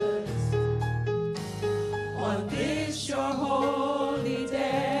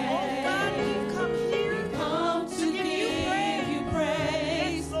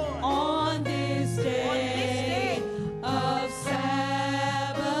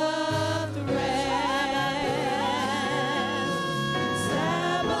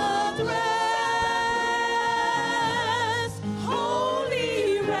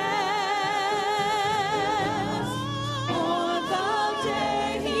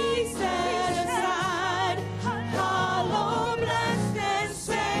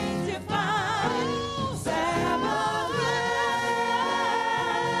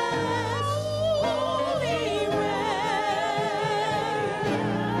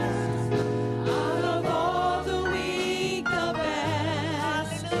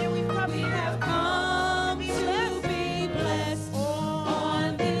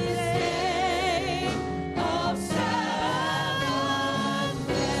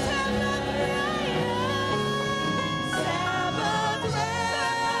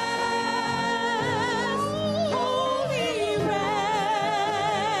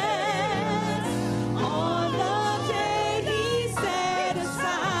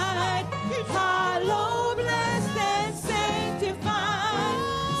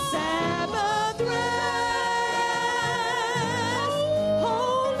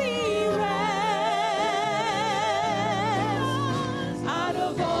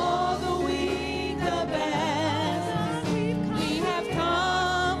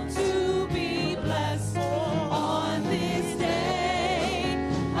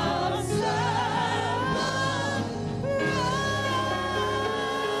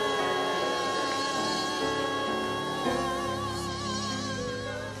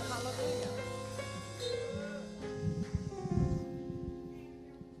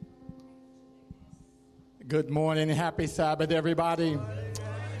Good morning and happy Sabbath, everybody.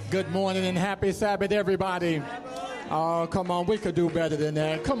 Good morning and happy Sabbath, everybody. Oh, come on, we could do better than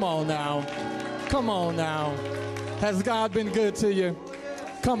that. Come on now. Come on now. Has God been good to you?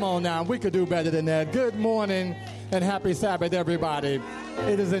 Come on now, we could do better than that. Good morning and happy Sabbath, everybody.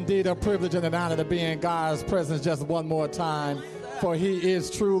 It is indeed a privilege and an honor to be in God's presence just one more time, for He is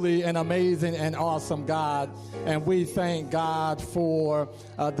truly an amazing and awesome God, and we thank God for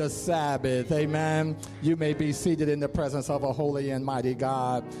the Sabbath. Amen. You may be seated in the presence of a holy and mighty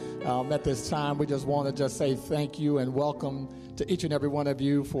God. At this time, we just want to just say thank you and welcome to each and every one of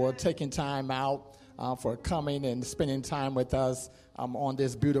you for taking time out, for coming and spending time with us on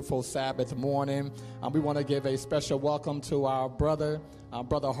this beautiful Sabbath morning. We want to give a special welcome to our brother,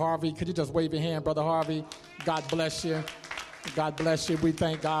 Brother Harvey. Could you just wave your hand, Brother Harvey? God bless you. God bless you. We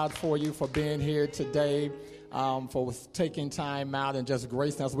thank God for you for being here today, for taking time out and just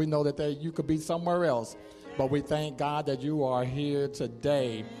gracing us. We know that you could be somewhere else, but we thank God that you are here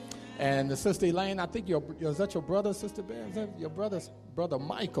today. And Sister Elaine, I think is that your brother, Sister Bear? Is that your brother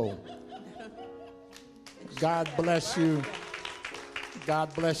Michael? God bless you.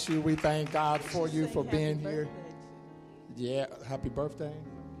 God bless you. We thank God for you for being here. Yeah, happy birthday.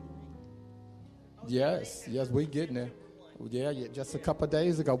 Yes, we getting there. Yeah, just a couple of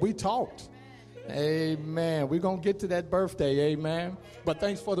days ago. We talked. Amen. We're going to get to that birthday. Amen. But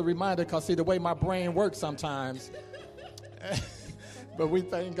thanks for the reminder, because see the way my brain works sometimes. But we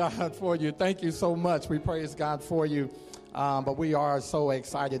thank God for you. Thank you so much. We praise God for you. But we are so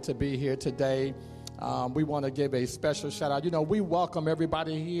excited to be here today. We want to give a special shout out. You know, we welcome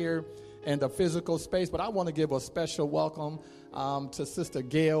everybody here in the physical space, but I want to give a special welcome to Sister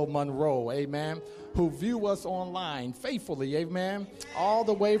Gail Monroe, amen, who view us online faithfully, amen, all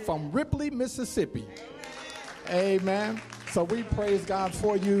the way from Ripley, Mississippi, amen. So we praise God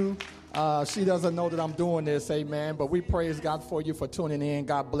for you. She doesn't know that I'm doing this, amen, but we praise God for you for tuning in.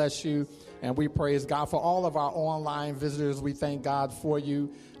 God bless you. And we praise God for all of our online visitors. We thank God for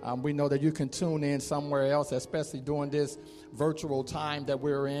you. We know that you can tune in somewhere else, especially during this virtual time that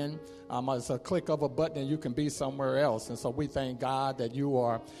we're in. It's a click of a button and you can be somewhere else. And so we thank God that you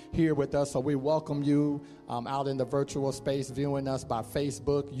are here with us. So we welcome you out in the virtual space, viewing us by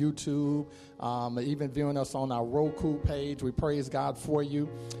Facebook, YouTube, even viewing us on our Roku page. We praise God for you.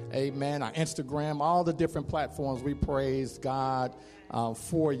 Amen. Our Instagram, all the different platforms, we praise God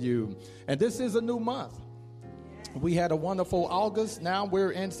for you. And this is a new month. We had a wonderful August. Now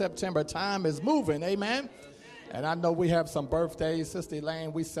we're in September. Time is moving. Amen. And I know we have some birthdays. Sister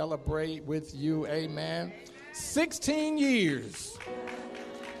Elaine, we celebrate with you. Amen. 16 years.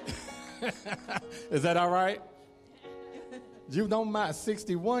 Is that all right? You don't mind.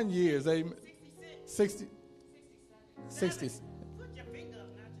 61 years. Amen. 60.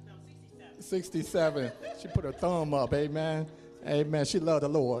 67. She put her thumb up. Amen. Amen. She loved the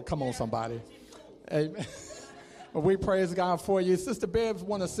Lord. Come on, somebody. Amen. We praise God for you. Sister Bibbs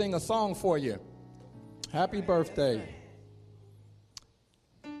want to sing a song for you. Happy birthday.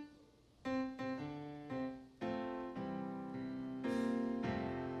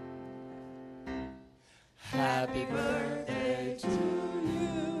 Happy birthday to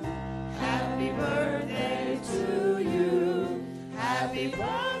you. Happy birthday to you. Happy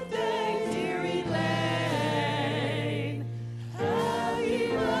birthday, dear Elaine. Happy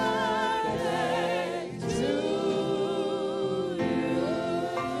birthday to you.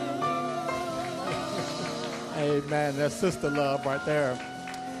 Amen. That's sister love right there.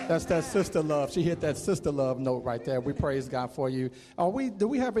 That's that sister love. She hit that sister love note right there. We praise God for you. Do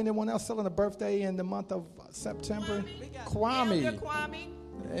we have anyone else celebrating a birthday in the month of September? Kwame.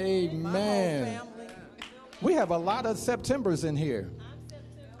 Amen. We have a lot of Septembers in here.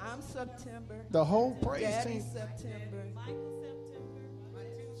 I'm September. The whole praise Daddy's team. September.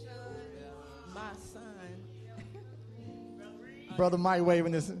 My son. Brother Mike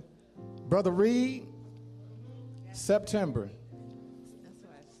waving this. Brother Reed, September. That's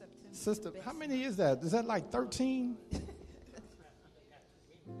right, September. Sister, how many is that? Is that like 13?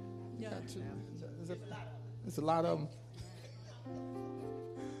 Yeah. It's a lot of them.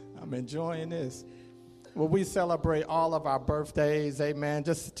 I'm enjoying this. Well, we celebrate all of our birthdays, amen.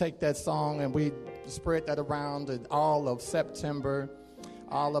 Just take that song and we spread that around in all of September,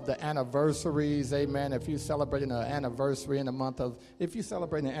 all of the anniversaries, amen. If you're celebrating an anniversary in the month of, if you're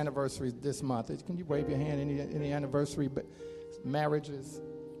celebrating an anniversary this month, can you wave your hand? Any anniversary marriages?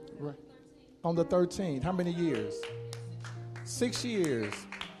 On the 13th. How many years? 6 years.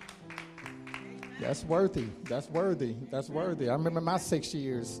 That's worthy. That's worthy. That's worthy. I remember my 6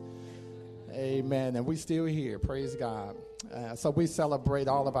 years. Amen. And we still here. Praise God. So we celebrate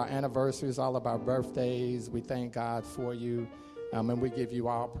all of our anniversaries, all of our birthdays. We thank God for you. And we give you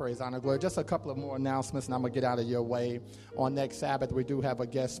all praise, honor, glory. Just a couple of more announcements, and I'm going to get out of your way. On next Sabbath, we do have a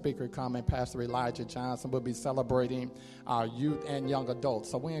guest speaker coming, Pastor Elijah Johnson. We'll be celebrating our youth and young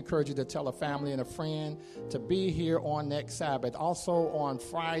adults. So we encourage you to tell a family and a friend to be here on next Sabbath. Also on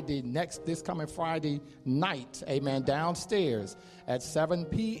Friday, this coming Friday night, amen, downstairs at 7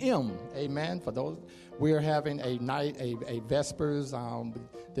 p.m., amen, for those. We're having a night, a Vespers.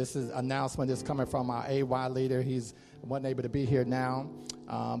 This is announcement is coming from our AY leader. He's wasn't able to be here now,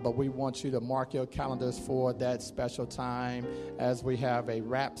 but we want you to mark your calendars for that special time as we have a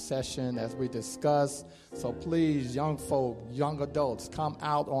rap session, as we discuss. So please, young folk, young adults, come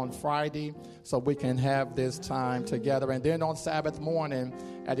out on Friday so we can have this time together. And then on Sabbath morning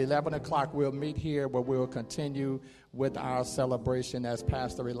at 11 o'clock, we'll meet here where we'll continue with our celebration as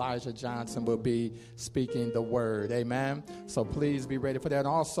Pastor Elijah Johnson will be speaking the word. Amen. So please be ready for that. And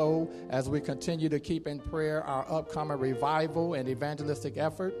also, as we continue to keep in prayer our upcoming revival and evangelistic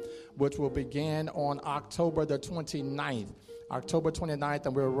effort, which will begin on October the 29th. October 29th,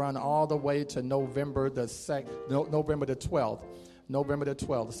 and we'll run all the way to November the 12th. November the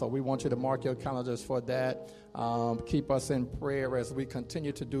 12th. So we want you to mark your calendars for that. Keep us in prayer as we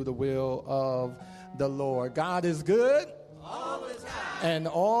continue to do the will of the Lord. God is good. All the time. And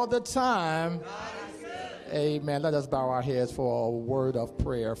all the time. God is good. Amen. Let us bow our heads for a word of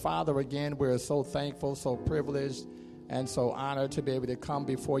prayer. Father, again, we're so thankful, so privileged, and so honored to be able to come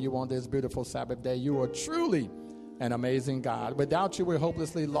before you on this beautiful Sabbath day. You are truly an amazing God. Without you, we're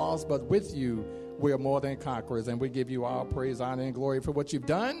hopelessly lost, but with you, we are more than conquerors, and we give you all praise, honor, and glory for what you've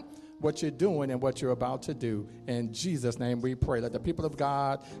done, what you're doing, and what you're about to do. In Jesus' name we pray. Let the people of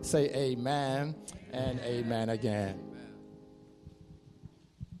God say amen and amen again.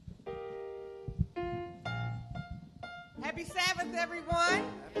 Happy Sabbath, everyone.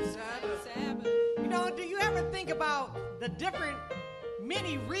 Happy Sabbath. You know, do you ever think about the different,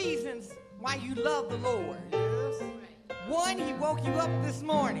 many reasons why you love the Lord? Yes. One, he woke you up this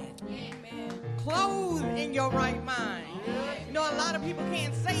morning. Amen. Clothed in your right mind. You know, a lot of people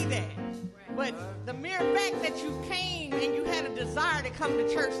can't say that. But the mere fact that you came and you had a desire to come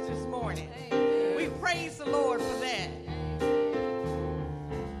to church this morning, we praise the Lord for that.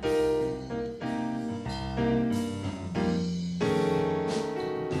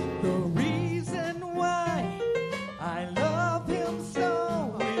 The reason why I love him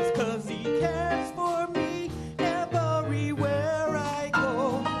so is 'cause he cares for me everywhere I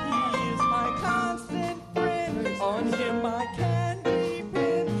go. He is my constant friend. On him I can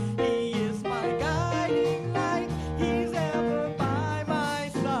depend. He is my guiding light. He's ever by my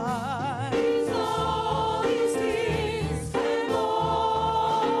side. He's all these things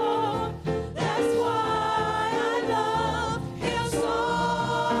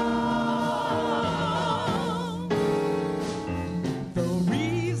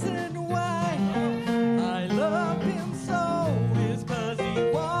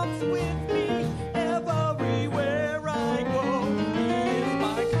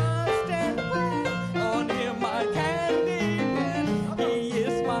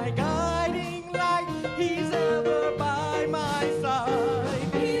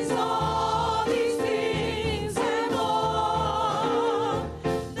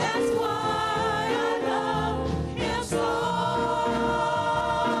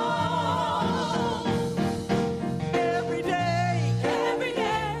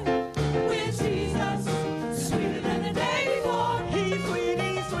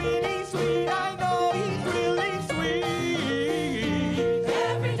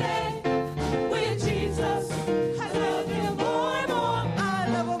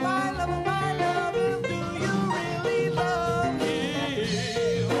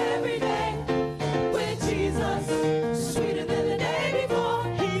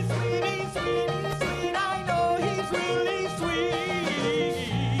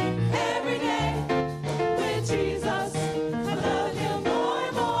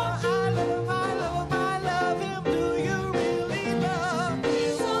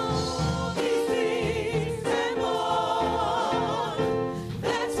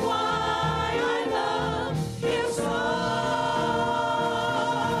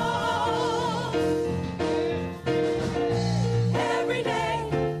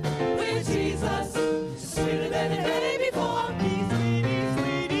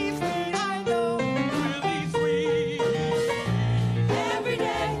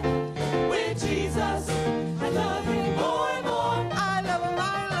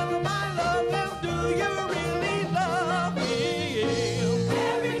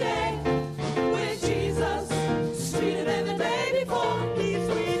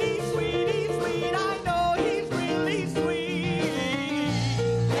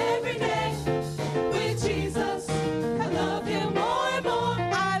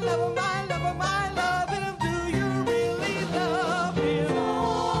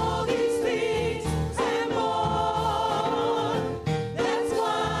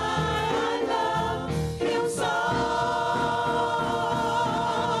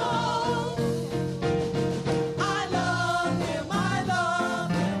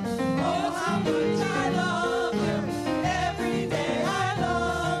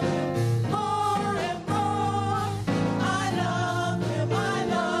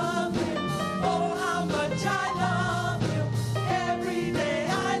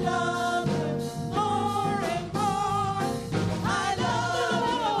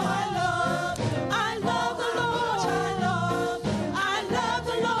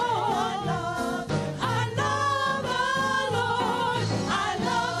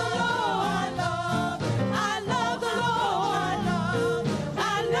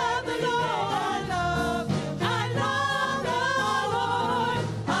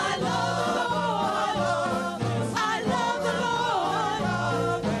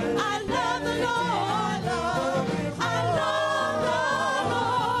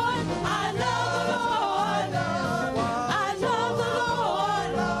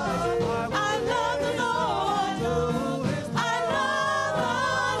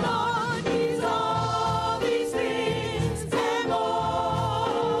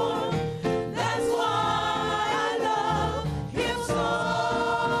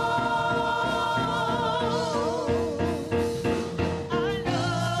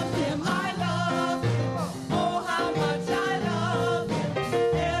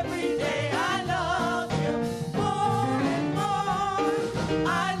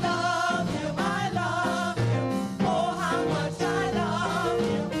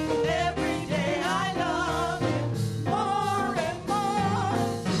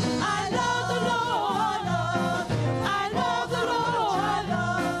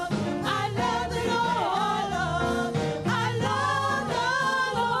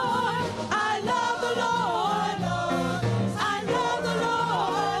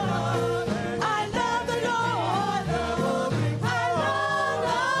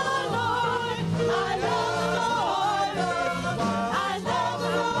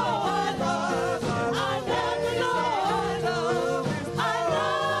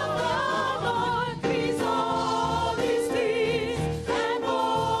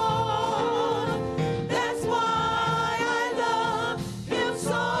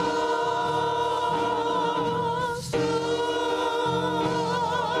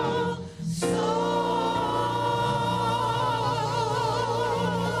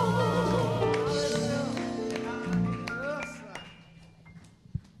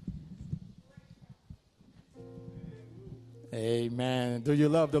Amen. Do you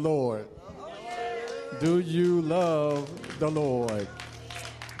love the Lord? Do you love the Lord?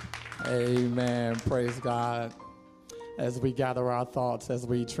 Amen. Praise God. As we gather our thoughts, as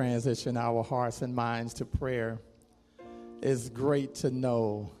we transition our hearts and minds to prayer, it's great to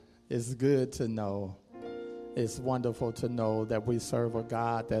know, it's good to know, it's wonderful to know that we serve a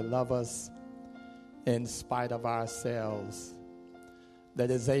God that loves us in spite of ourselves, that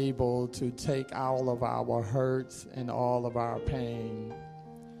is able to take all of our hurts and all of our pain.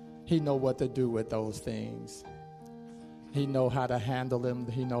 He knows what to do with those things. He knows how to handle them.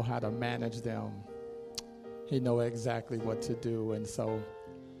 He knows how to manage them. He knows exactly what to do. And so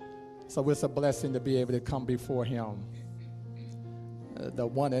it's a blessing to be able to come before him, the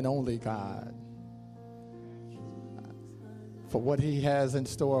one and only God, for what he has in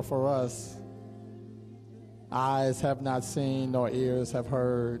store for us. Eyes have not seen, nor ears have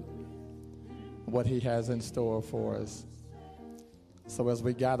heard what he has in store for us. So as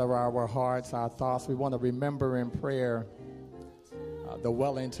we gather our hearts, our thoughts, we want to remember in prayer the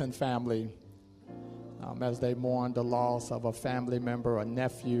Wellington family as they mourn the loss of a family member, a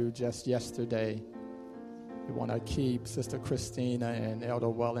nephew, just yesterday. We want to keep Sister Christina and Elder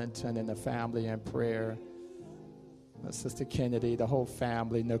Wellington and the family in prayer. Sister Kennedy, the whole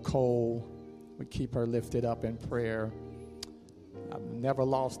family, Nicole, we keep her lifted up in prayer. I've never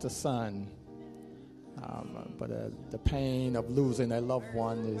lost a son, but the pain of losing a loved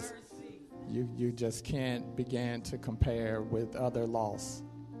one is, you just can't begin to compare with other loss.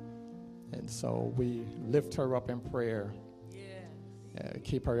 And so we lift her up in prayer.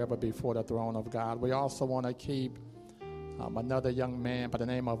 Keep her ever before the throne of God. We also want to keep another young man by the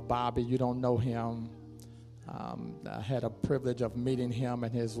name of Bobby. You don't know him. I had a privilege of meeting him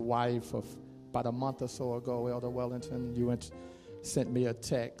and his wife about a month or so ago. Elder Wellington, you sent me a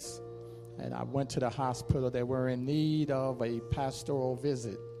text, and I went to the hospital. They were in need of a pastoral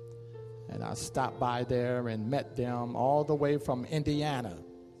visit, and I stopped by there and met them all the way from Indiana,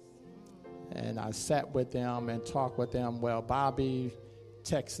 and I sat with them and talked with them. Well, Bobby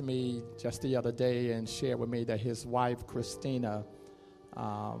texted me just the other day and shared with me that his wife, Christina,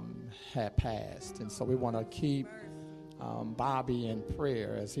 had passed, and so we want to keep Bobby in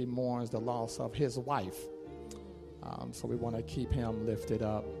prayer as he mourns the loss of his wife. So we want to keep him lifted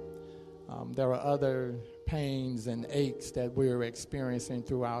up. There are other pains and aches that we're experiencing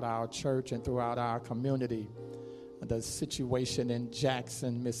throughout our church and throughout our community. The situation in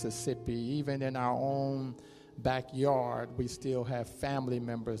Jackson, Mississippi, even in our own backyard, we still have family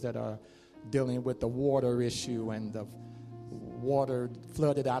members that are dealing with the water issue and the water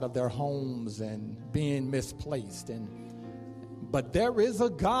flooded out of their homes and being misplaced. But there is a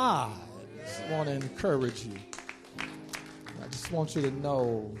God. I just want to encourage you. I just want you to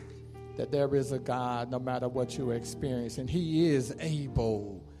know that there is a God no matter what you experience, and he is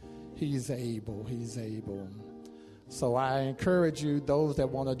able. He's able. He's able. So I encourage you, those that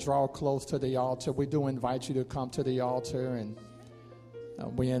want to draw close to the altar, we do invite you to come to the altar, and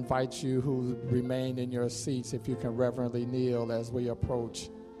we invite you who remain in your seats, if you can reverently kneel as we approach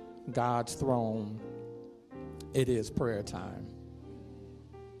God's throne. It is prayer time.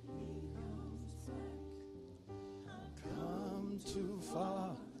 Come too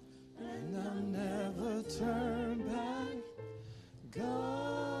far and I'll never turn back.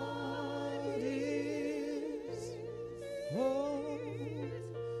 God is, oh,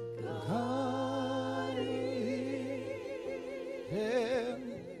 God is, yeah.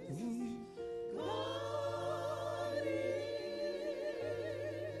 God is,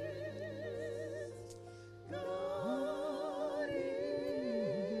 God is,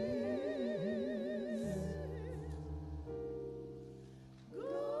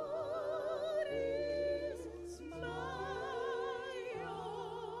 God is my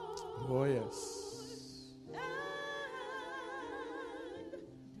all. Oh, yes.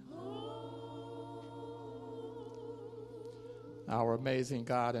 Our amazing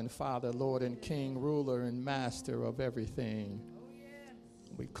God and Father, Lord and King, ruler and master of everything.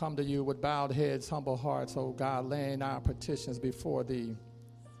 We come to you with bowed heads, humble hearts, oh God, laying our petitions before thee.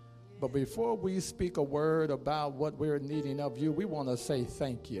 But before we speak a word about what we're needing of you, we want to say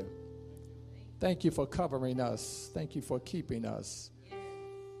thank you. Thank you for covering us. Thank you for keeping us.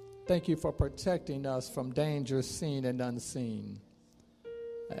 Thank you for protecting us from danger seen and unseen.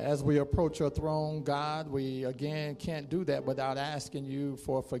 As we approach your throne, God, we again can't do that without asking you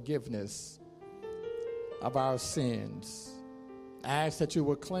for forgiveness of our sins. I ask that you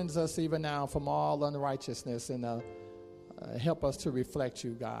will cleanse us even now from all unrighteousness and help us to reflect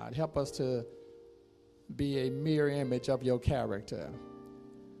you, God. Help us to be a mirror image of your character.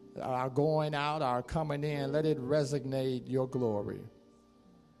 Our going out, our coming in, let it resonate your glory.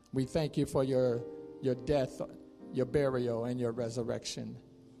 We thank you for your death, your burial, and your resurrection.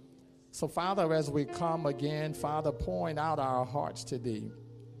 So, Father, as we come again, Father, pouring out our hearts to thee,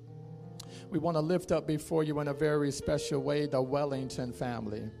 we want to lift up before you in a very special way the Wellington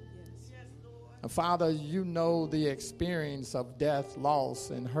family. And Father, you know the experience of death,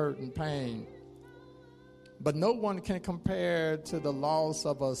 loss, and hurt and pain. But no one can compare to the loss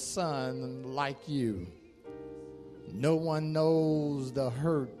of a son like you. No one knows the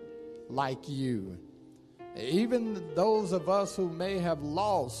hurt like you. Even those of us who may have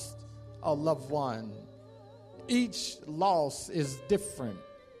lost a loved one, each loss is different.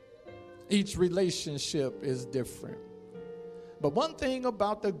 Each relationship is different. But one thing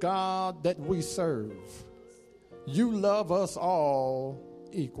about the God that we serve, you love us all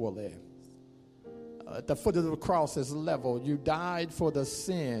equally. At the foot of the cross is level. You died for the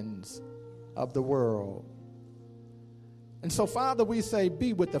sins of the world. And so, Father, we say,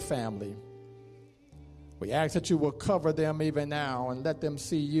 be with the family. We ask that you will cover them even now and let them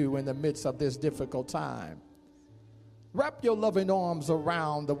see you in the midst of this difficult time. Wrap your loving arms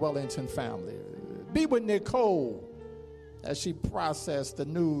around the Wellington family. Be with Nicole as she processed the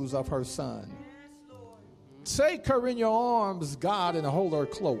news of her son. Take her in your arms, God, and hold her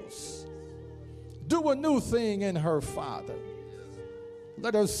close. Do a new thing in her, Father.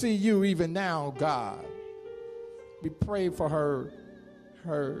 Let her see you even now, God. We pray for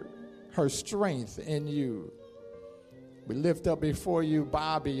her strength in you. We lift up before you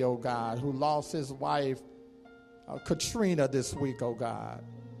Bobby, oh God, who lost his wife, Katrina, this week, oh God.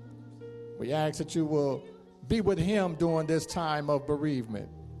 We ask that you will be with him during this time of bereavement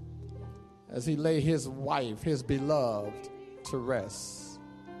as he lay his wife, his beloved, to rest.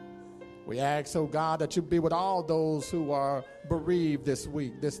 We ask, oh God, that you be with all those who are bereaved this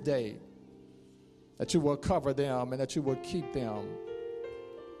week, this day, that you will cover them and that you will keep them.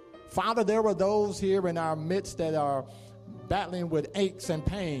 Father, there are those here in our midst that are battling with aches and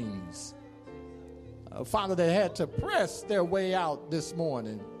pains. Father, they had to press their way out this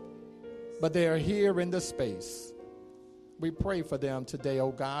morning, but they are here in the space. We pray for them today,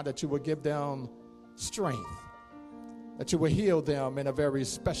 oh God, that you will give them strength, that you will heal them in a very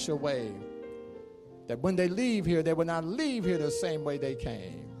special way, that when they leave here, they will not leave here the same way they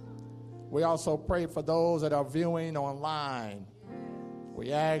came. We also pray for those that are viewing online.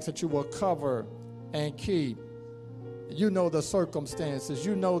 We ask that you will cover and keep. You know the circumstances.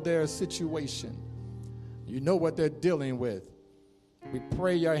 You know their situation. You know what they're dealing with. We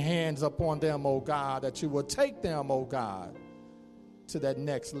pray your hands upon them, oh God, that you will take them, oh God, to that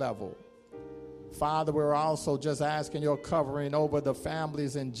next level. Father, we're also just asking your covering over the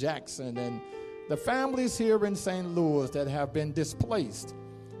families in Jackson and the families here in St. Louis that have been displaced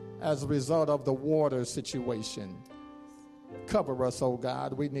as a result of the water situation. Cover us, oh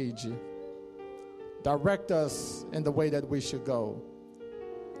God. We need you. Direct us in the way that we should go.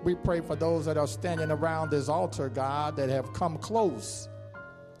 We pray for those that are standing around this altar, God, that have come close,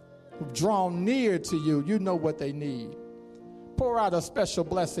 who've drawn near to you. You know what they need. Pour out a special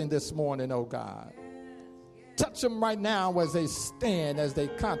blessing this morning, oh God. Touch them right now as they stand, as they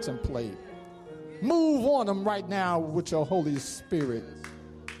contemplate. Move on them right now with your Holy Spirit.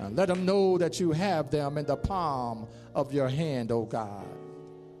 And let them know that you have them in the palm of your hand, oh God.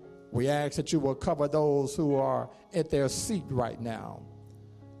 We ask that you will cover those who are at their seat right now,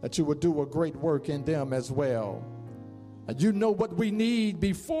 that you will do a great work in them as well. And you know what we need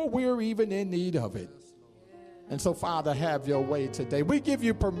before we're even in need of it. And so, Father, have your way today. We give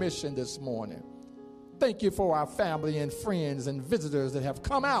you permission this morning. Thank you for our family and friends and visitors that have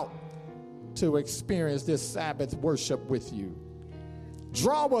come out to experience this Sabbath worship with you.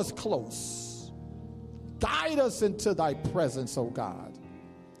 Draw us close. Guide us into thy presence, oh God.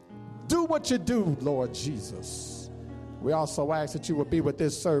 Do what you do, Lord Jesus. We also ask that you will be with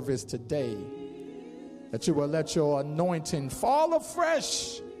this service today, that you will let your anointing fall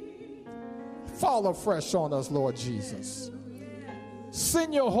afresh on us, Lord Jesus.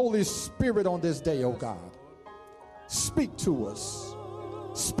 Send your Holy Spirit on this day, oh God. Speak to us.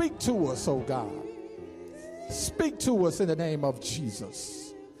 Speak to us, oh God. Speak to us in the name of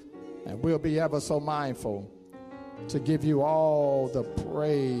Jesus. And we'll be ever so mindful to give you all the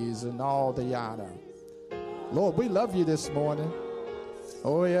praise and all the honor. Lord, we love you this morning.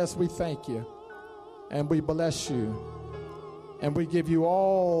 Oh, yes, we thank you. And we bless you. And we give you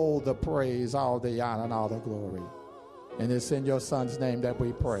all the praise, all the honor, and all the glory. And it's in your Son's name that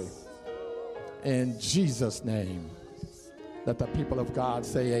we pray. In Jesus' name. Let the people of God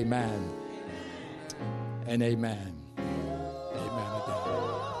say amen. And amen. Amen again.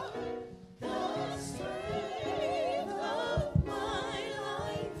 The strength of my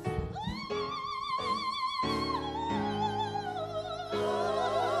life.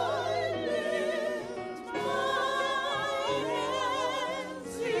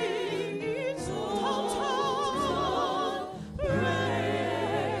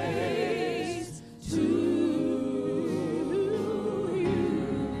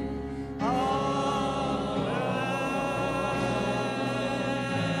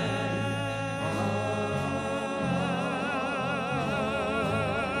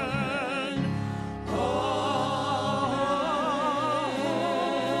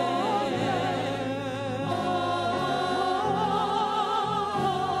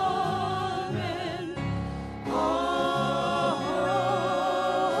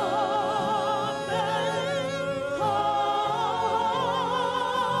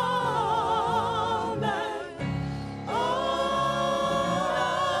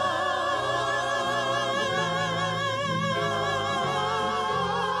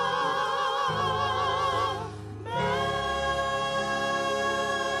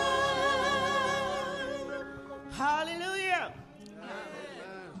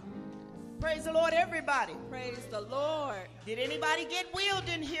 Praise the Lord, everybody. Praise the Lord. Did anybody get wheeled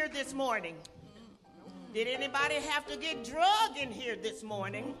in here this morning? Did anybody have to get drugged in here this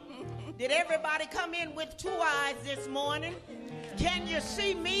morning? Did everybody come in with 2 eyes this morning? Can you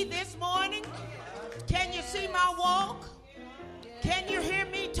see me this morning? Can you see my walk? Can you hear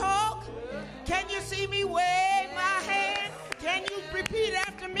me talk? Can you see me wave my hand? Can you repeat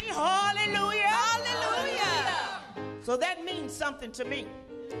after me? Hallelujah. Hallelujah. So that means something to me.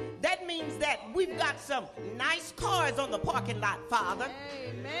 That means that we've got some nice cars on the parking lot, Father.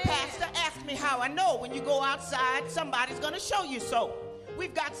 Amen. Pastor asked me how I know. When you go outside, somebody's going to show you so.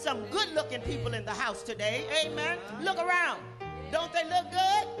 We've got some good-looking people in the house today. Amen. Look around. Don't they look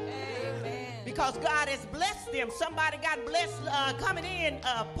good? Amen. Because God has blessed them. Somebody got blessed coming in,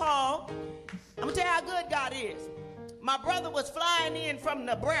 Paul. I'm going to tell you how good God is. My brother was flying in from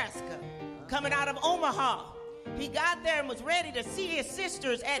Nebraska, coming out of Omaha. He got there and was ready to see his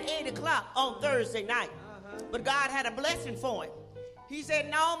sisters at 8 o'clock on Thursday night. But God had a blessing for him. He said,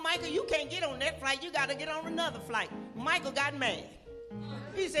 no, Michael, you can't get on that flight. You got to get on another flight. Michael got mad.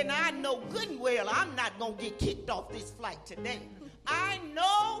 He said, now I know good and well I'm not going to get kicked off this flight today. I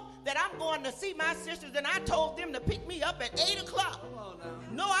know that I'm going to see my sisters, and I told them to pick me up at 8 o'clock.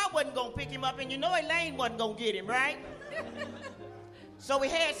 No, I wasn't going to pick him up, and you know Elaine wasn't going to get him, right? So we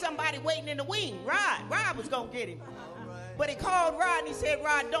had somebody waiting in the wing. Rod was going to get him. But he called Rod and he said,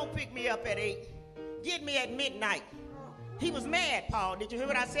 Rod, don't pick me up at 8. Get me at midnight. He was mad, Paul. Did you hear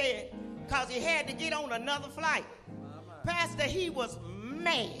what I said? Because he had to get on another flight. Pastor, he was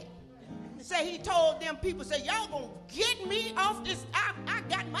mad. Say he told them people, say, y'all going to get me off this. I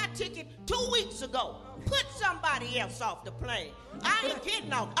got my ticket 2 weeks ago. Put somebody else off the plane. I ain't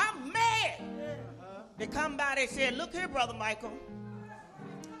getting off. I'm mad. They come by, they said, look here, Brother Michael.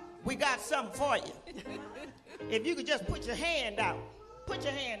 We got something for you. If you could just put your hand out. Put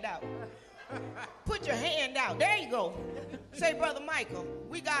your hand out. Put your hand out. There you go. Say, Brother Michael,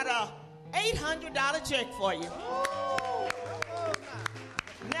 we got a $800 check for you.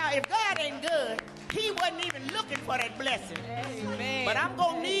 Now, if God ain't good, he wasn't even looking for that blessing. Amen. But I'm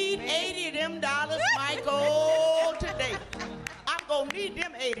going to need 80 of them dollars, Michael, today. I'm going to need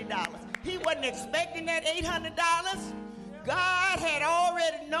them $80. He wasn't expecting that $800. God had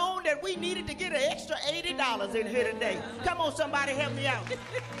already known that we needed to get an extra $80 in here today. Come on, somebody help me out.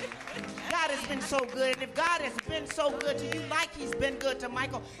 God has been so good. And if God has been so good to you like he's been good to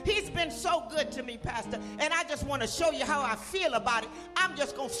Michael, he's been so good to me, Pastor. And I just want to show you how I feel about it. I'm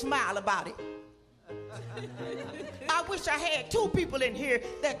just going to smile about it. I wish I had 2 people in here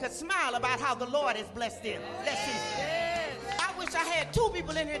that could smile about how the Lord has blessed them. Let's see. I wish I had 2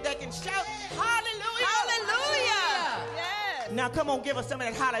 people in here that can shout, hallelujah. Hallelujah. Yes. Now come on, give us some of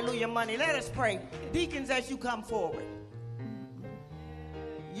that hallelujah money. Let us pray. Deacons, as you come forward.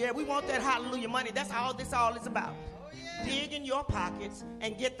 Yeah, we want that hallelujah money. That's all this all is about. Dig in your pockets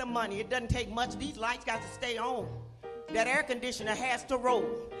and get the money. It doesn't take much. These lights got to stay on. That air conditioner has to roll.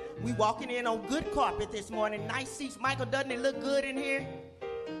 We walking in on good carpet this morning. Nice seats. Michael, doesn't it look good in here?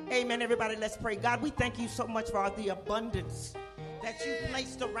 Amen, everybody. Let's pray. God, we thank you so much for the abundance that you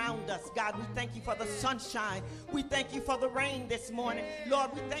placed around us. God, we thank you for the sunshine. We thank you for the rain this morning.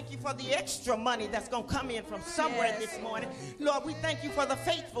 Lord, we thank you for the extra money that's going to come in from somewhere this morning. Lord, we thank you for the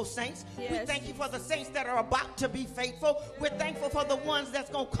faithful saints. We thank you for the saints that are about to be faithful. We're thankful for the ones that's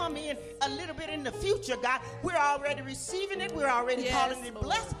going to come in a little bit in the future, God. We're already receiving it. We're already calling it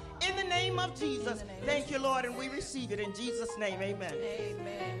blessed in the name of Jesus. Thank you, Lord, and we receive it in Jesus' name. Amen.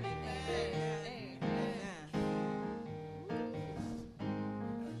 Amen.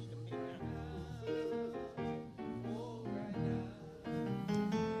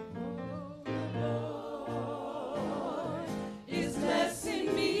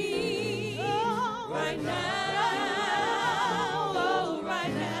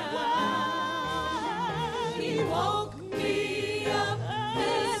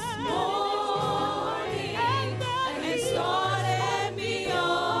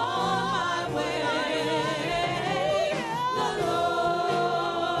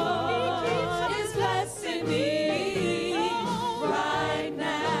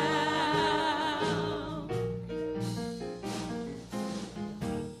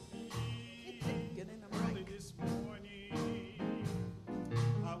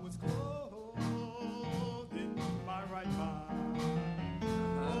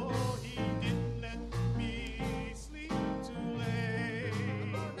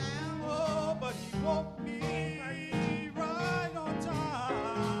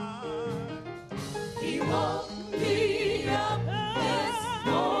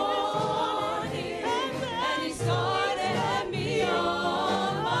 And he started me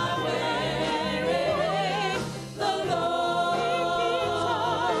on my way.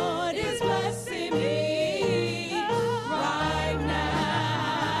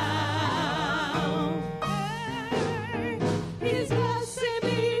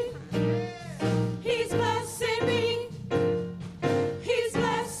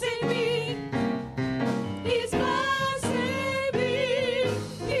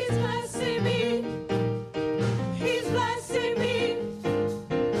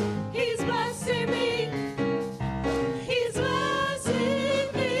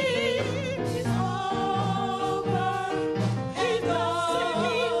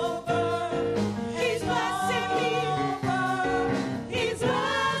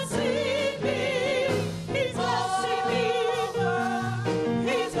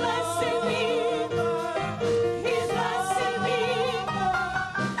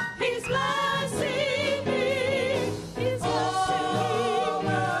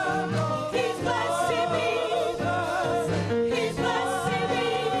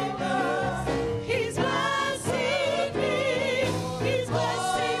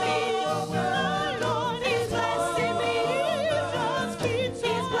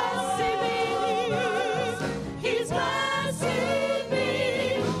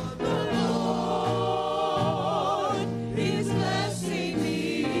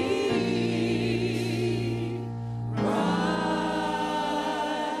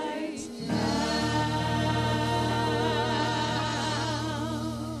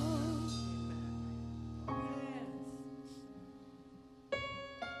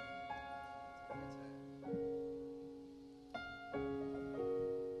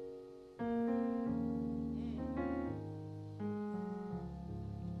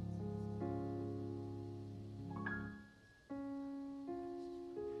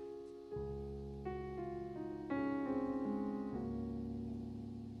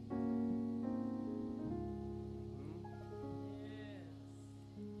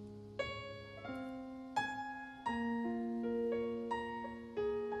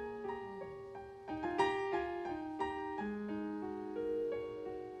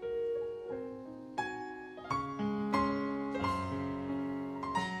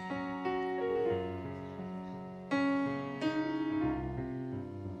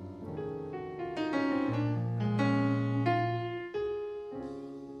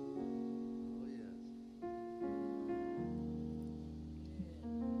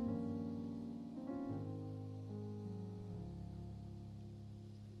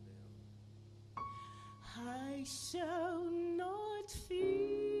 I shall not fear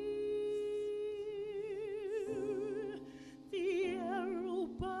the arrow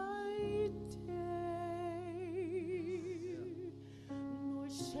by day, nor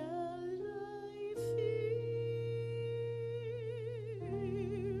shall I fear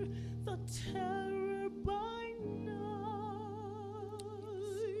the terror by night.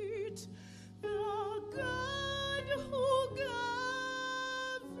 The God who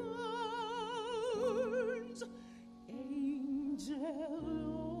governs angel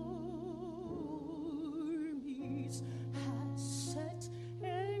armies has set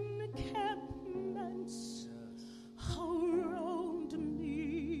encampments around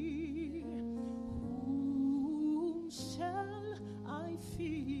me. Whom shall I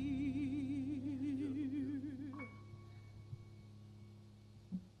fear?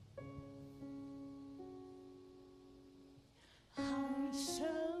 I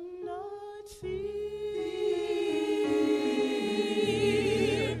shall not fear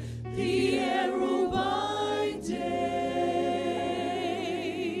the arrow by day,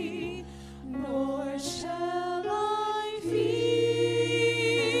 nor shall I fear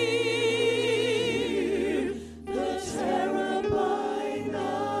the terror by night.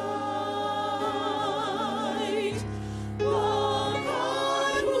 The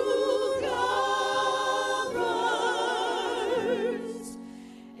God who governs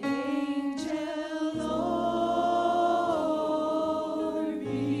angel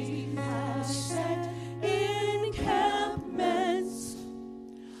armies has set encampments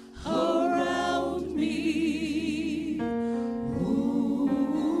around me.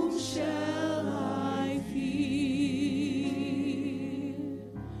 Whom shall I fear?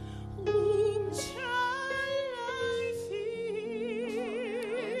 Whom shall I fear?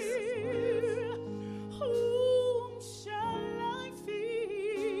 Whom shall I fear?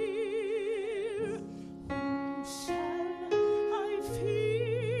 Whom shall I fear?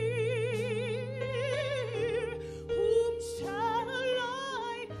 Whom shall I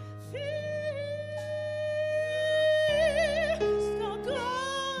fear? The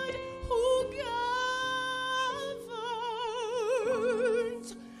God who governs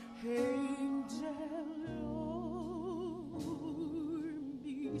angel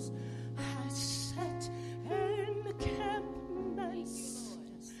armies has set encampments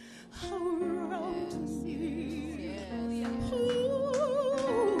around me. Who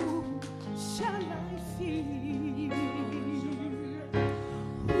shall I fear?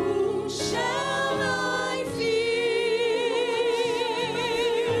 Whom shall I fear?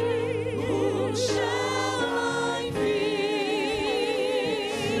 Whom shall I fear?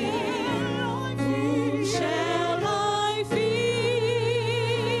 Whom shall I fear?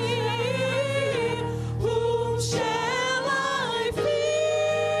 Whom shall I fear?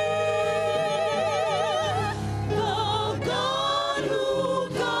 The God who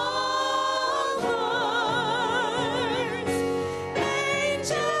governs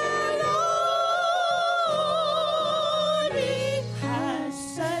angel army has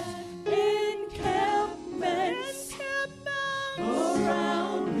set encampments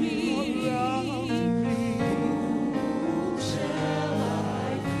around me. Whom shall I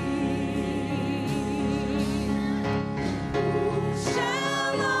fear? Whom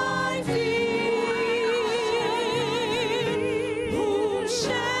shall I fear? Whom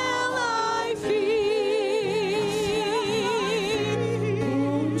shall I fear?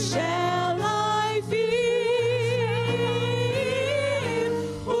 Whom shall I fear?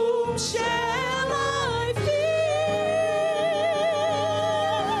 Whom shall I fear?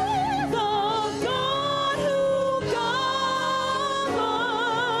 The God who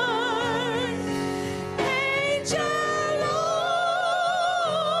governs angel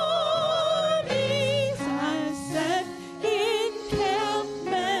armies has set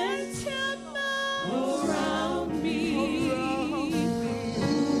encampments around me.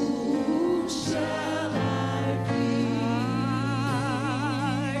 Whom shall I fear?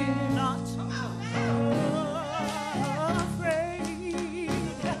 Not afraid.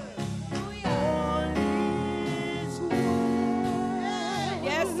 All is well.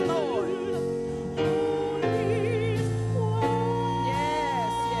 Yes, Lord. All is well.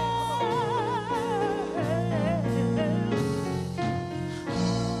 Yes,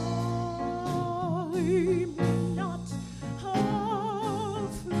 I'm not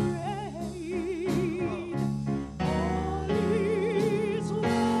afraid. All is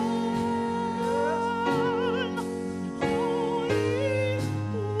well. All is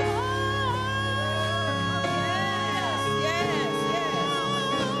well. yes, yes, yes.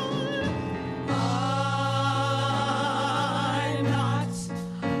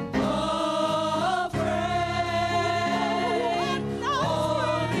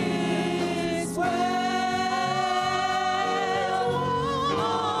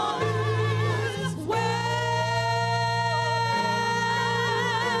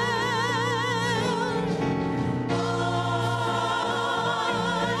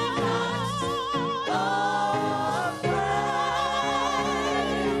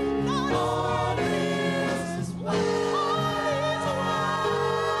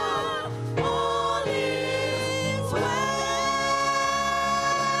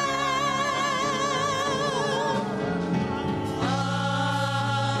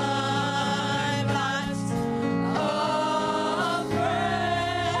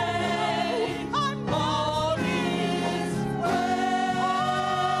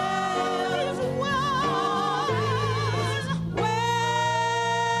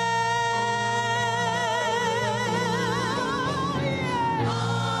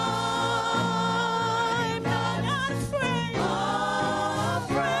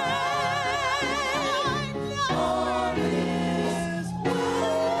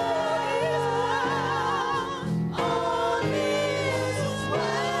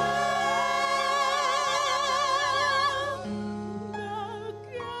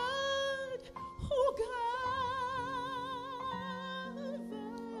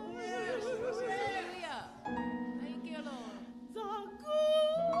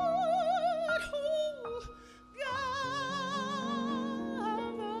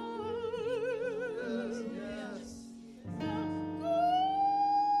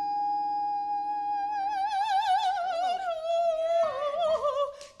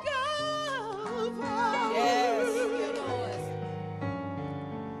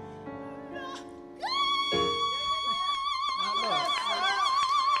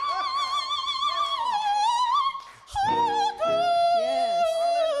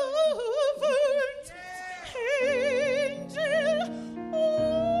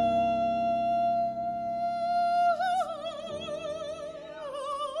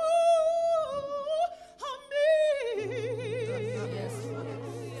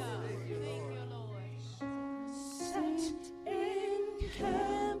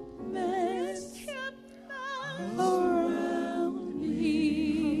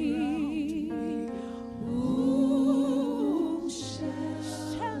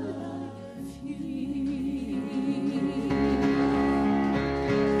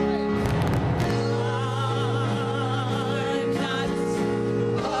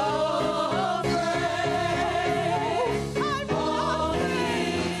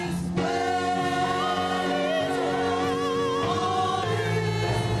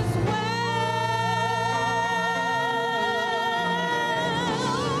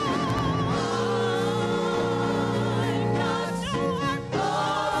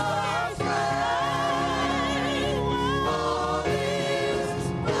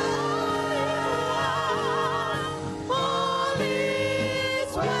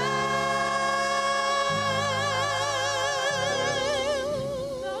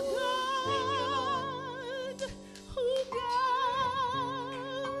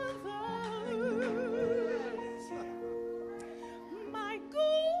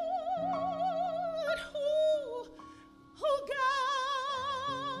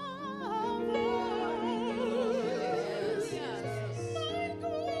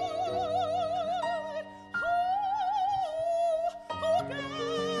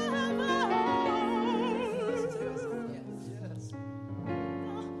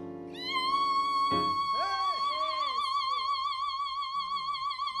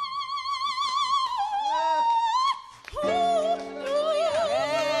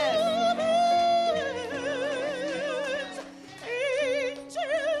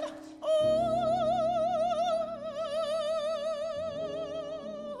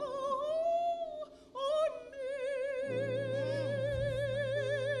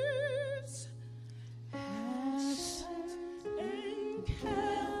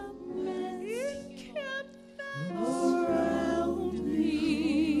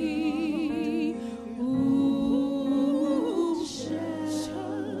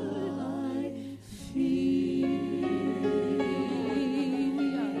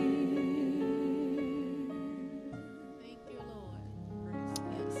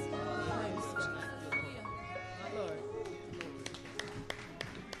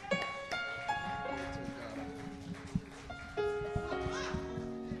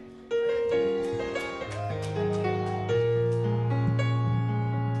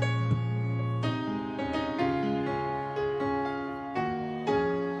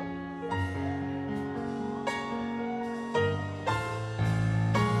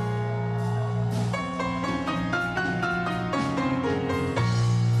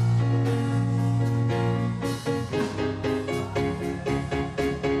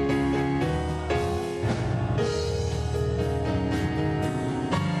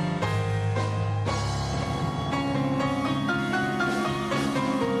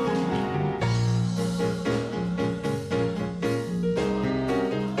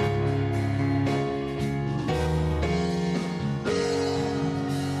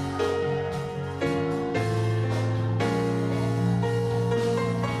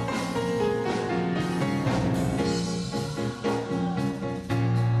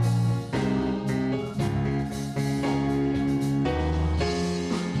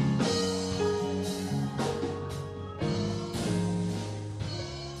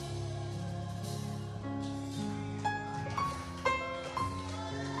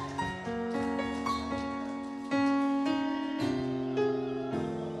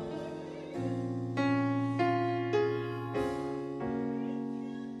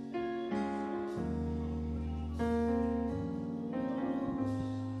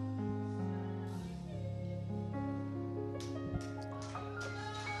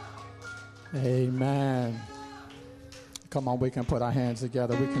 Amen. Come on, we can put our hands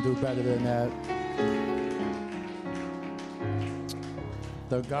together. We can do better than that.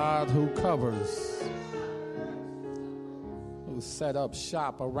 The God who covers, who set up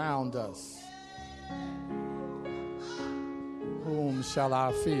shop around us. Whom shall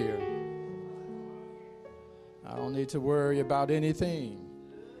I fear? I don't need to worry about anything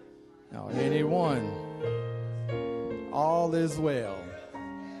or anyone. All is well.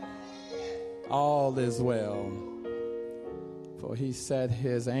 All is well. For he set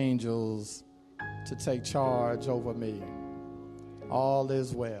his angels to take charge over me. All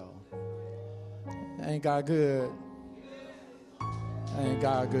is well. Ain't God good? Ain't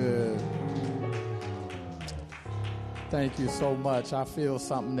God good? Thank you so much. I feel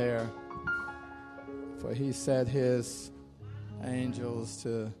something there. For he set his angels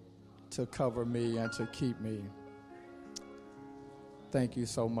to cover me and to keep me. Thank you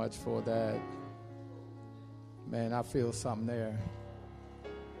so much for that. Man, I feel something there.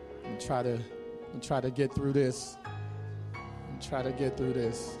 And try to get through this. And try to get through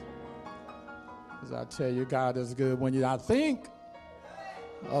this. As I tell you, God is good. When I think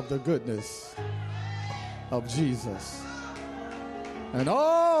of the goodness of Jesus and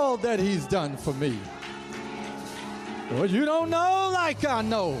all that he's done for me. Well, you don't know like I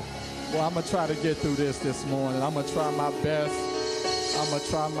know. Well, I'm going to try to get through this morning. I'm going to try my best. I'm going to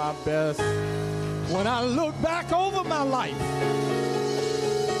try my best. When I look back over my life,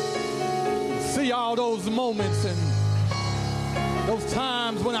 see all those moments and those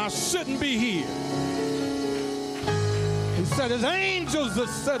times when I shouldn't be here. He said his angels are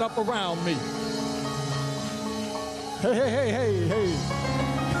set up around me. Hey, hey, hey, hey, hey.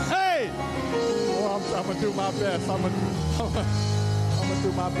 Hey! Oh, I'm going to do my best. I'm going to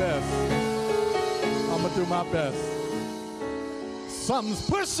do my best. I'm going to do my best. Something's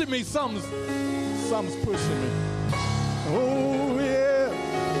pushing me. Something's pushing me. Oh, yeah.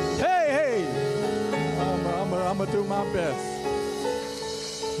 Hey, hey. I'm going to do my best.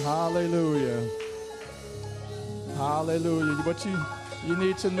 Hallelujah. Hallelujah. But you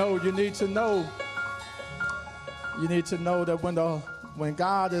need to know that when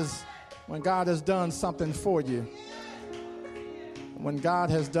God has done something for you, when God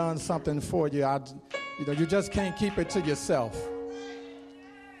has done something for you, you just can't keep it to yourself.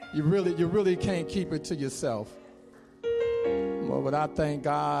 You really can't keep it to yourself. Well, but I thank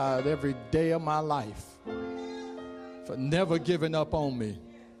God every day of my life for never giving up on me.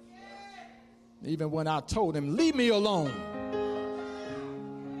 Even when I told him, leave me alone.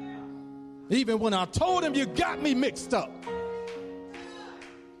 Even when I told him, you got me mixed up.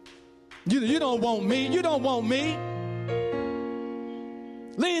 You don't want me. You don't want me.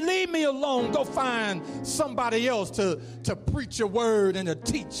 Leave me alone. Go find somebody else to preach your word and to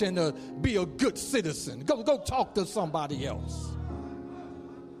teach and to be a good citizen. Go talk to somebody else.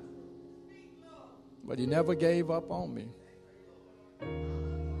 But he never gave up on me.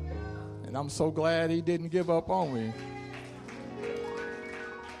 And I'm so glad he didn't give up on me.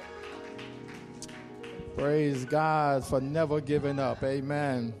 Praise God for never giving up.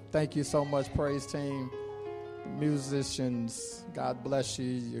 Amen. Thank you so much, praise team. Musicians, God bless you,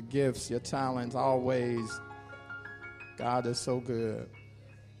 your gifts, your talents, always. God is so good.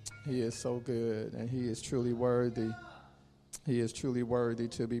 He is so good, and he is truly worthy. He is truly worthy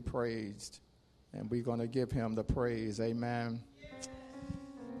to be praised, and we're going to give him the praise. Amen.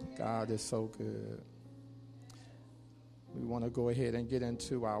 God is so good. We want to go ahead and get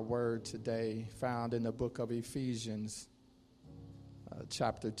into our word today, found in the book of Ephesians,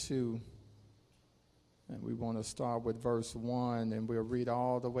 chapter 2. And we want to start with verse 1, and we'll read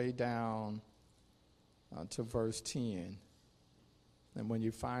all the way down to verse 10. And when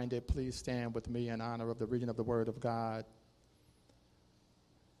you find it, please stand with me in honor of the reading of the word of God.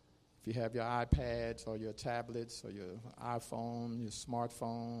 If you have your iPads or your tablets or your iPhone, your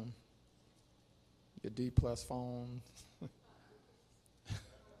smartphone, your D+ phone,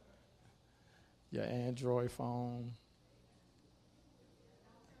 your Android phone,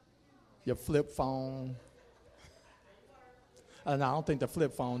 your flip phone. And I don't think the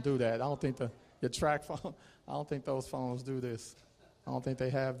flip phone do that. I don't think your track phone, I don't think those phones do this. I don't think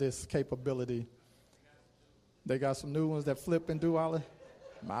they have this capability. They got some new ones that flip and do all that.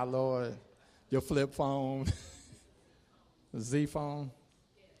 My Lord, your flip phone, Z phone,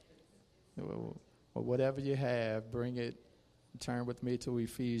 or whatever you have, bring it. Turn with me to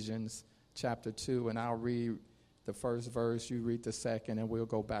Ephesians chapter 2, and I'll read the first verse, you read the second, and we'll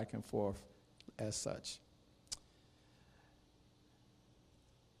go back and forth as such.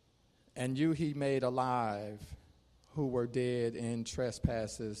 And you he made alive, who were dead in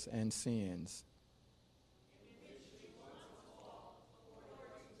trespasses and sins.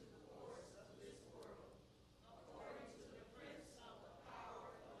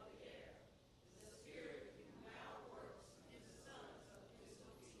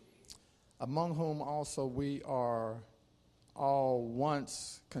 Among whom also we are all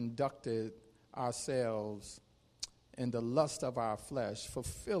once conducted ourselves in the lust of our flesh,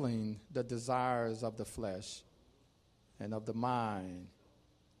 fulfilling the desires of the flesh and of the mind,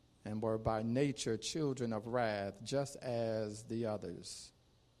 and were by nature children of wrath, just as the others.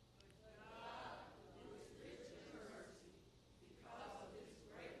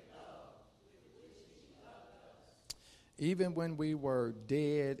 Even when we were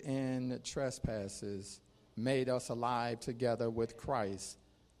dead in trespasses, made us alive together with Christ.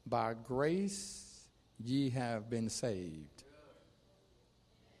 By grace ye have been saved.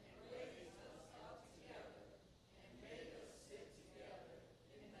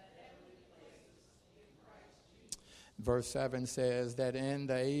 Verse 7 says that in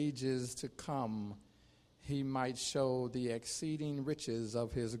the ages to come he might show the exceeding riches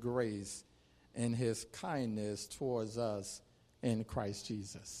of his grace and his kindness towards us in Christ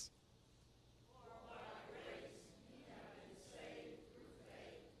Jesus.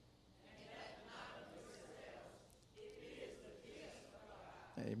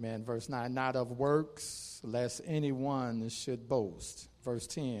 Amen. Verse 9, not of works, lest anyone should boast. Verse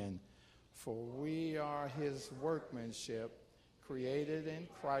 10, for we are his workmanship, created in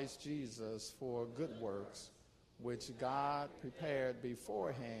Christ Jesus for good works, which God prepared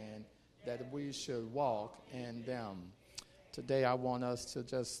beforehand that we should walk in them. Today I want us to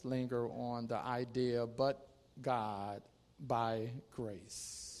just linger on the idea, but God by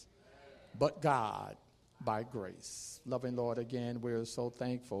grace. But God by grace. Loving Lord, again, we're so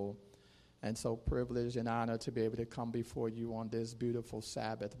thankful and so privileged and honored to be able to come before you on this beautiful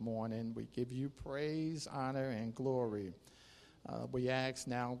Sabbath morning. We give you praise, honor, and glory. We ask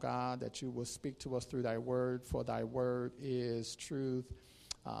now, God, that you will speak to us through thy word, for thy word is truth.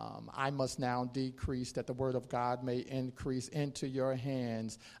 I must now decrease that the word of God may increase. Into your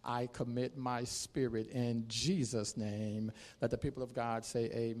hands I commit my spirit in Jesus' name. Let the people of God say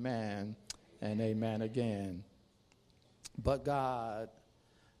amen and amen again. But God,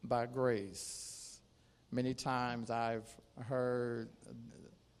 by grace. Many times I've heard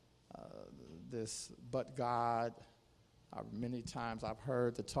this, but God. Many times I've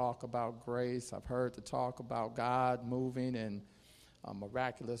heard the talk about grace. I've heard the talk about God moving in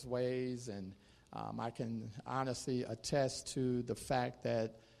miraculous ways, and I can honestly attest to the fact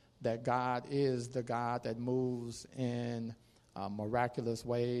that God is the God that moves in miraculous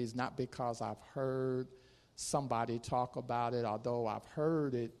ways, not because I've heard somebody talk about it, although I've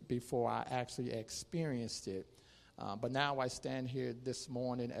heard it before I actually experienced it. But now I stand here this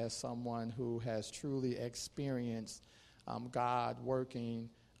morning as someone who has truly experienced God working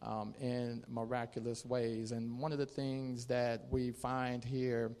in miraculous ways. And one of the things that we find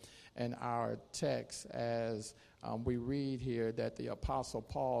here in our text as we read here that the Apostle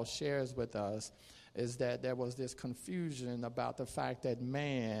Paul shares with us is that there was this confusion about the fact that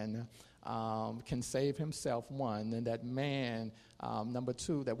man can save himself, one, and that man, number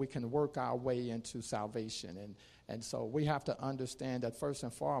two, that we can work our way into salvation. And so we have to understand that first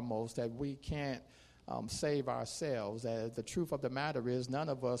and foremost that we can't save ourselves. The truth of the matter is none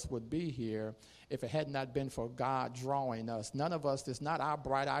of us would be here if it had not been for God drawing us. None of us, it's not our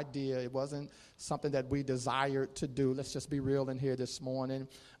bright idea. It wasn't something that we desired to do. Let's just be real in here this morning.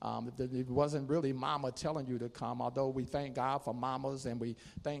 It wasn't really mama telling you to come, although we thank God for mamas and we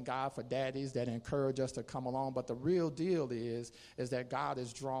thank God for daddies that encourage us to come along. But the real deal is that God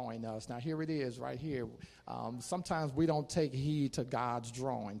is drawing us. Now, here it is right here. Sometimes we don't take heed to God's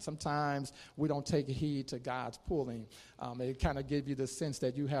drawing. Sometimes we don't take heed to God's pulling. It kind of gives you the sense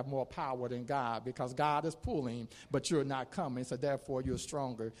that you have more power than God because God is pulling, but you're not coming, so therefore you're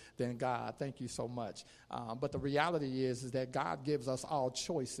stronger than God. Thank you so much. But the reality is that God gives us all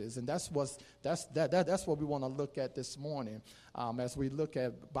choices, and that's what we want to look at this morning as we look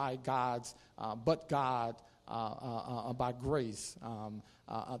at by God's, but God by grace.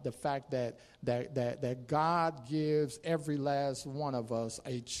 The fact that God gives every last one of us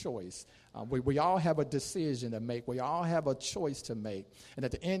a choice. We all have a decision to make. We all have a choice to make. And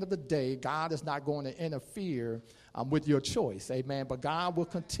at the end of the day, God is not going to interfere with your choice. Amen. But God will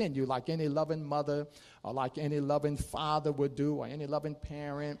continue like any loving mother or like any loving father would do or any loving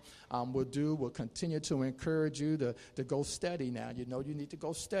parent will continue to encourage you to go study now. You know you need to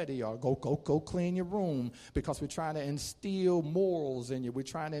go study or go clean your room because we're trying to instill morals in you. We're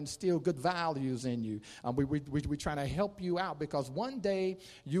trying to instill good values in you. We're trying to help you out because one day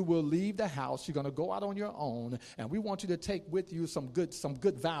you will leave the house. You're going to go out on your own, and we want you to take with you some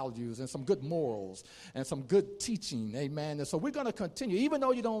good values and some good morals and some good teaching. Amen. And so we're going to continue, even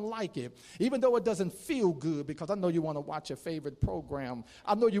though you don't like it, even though it doesn't feel good, because I know you want to watch your favorite program.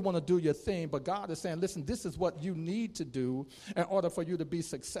 I know you want to do your thing, but God is saying, listen, this is what you need to do in order for you to be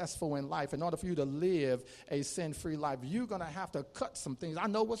successful in life, in order for you to live a sin-free life. You're going to have to cut some things. I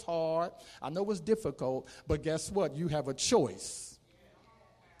know it's hard. I know it's difficult, but guess what? You have a choice.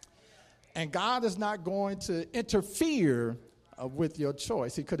 And God is not going to interfere with your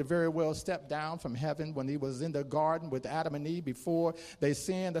choice. He could have very well stepped down from heaven when he was in the garden with Adam and Eve before they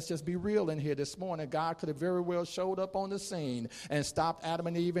sinned. Let's just be real in here this morning. God could have very well showed up on the scene and stopped Adam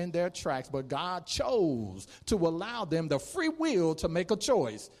and Eve in their tracks, but God chose to allow them the free will to make a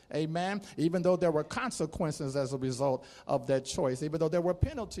choice. Amen. Even though there were consequences as a result of that choice, even though there were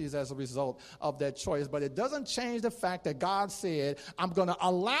penalties as a result of that choice, but it doesn't change the fact that God said, I'm going to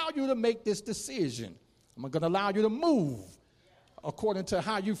allow you to make this decision. I'm going to allow you to move according to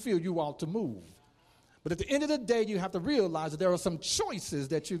how you feel you ought to move. But at the end of the day, you have to realize that there are some choices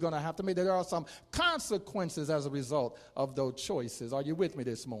that you're going to have to make, that there are some consequences as a result of those choices. Are you with me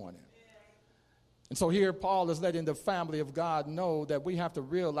this morning? And so here Paul is letting the family of God know that we have to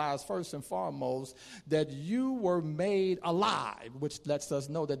realize first and foremost that you were made alive, which lets us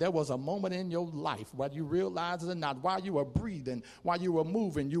know that there was a moment in your life, whether you realize it or not, while you were breathing, while you were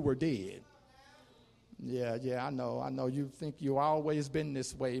moving, you were dead. Yeah, I know. You think you've always been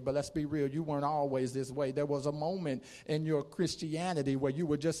this way, but let's be real. You weren't always this way. There was a moment in your Christianity where you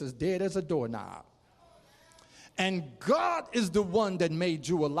were just as dead as a doorknob. And God is the one that made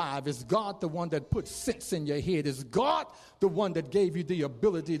you alive. Is God the one that put sense in your head? Is God the one that gave you the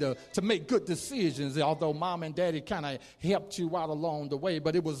ability to make good decisions, although mom and daddy kind of helped you out along the way?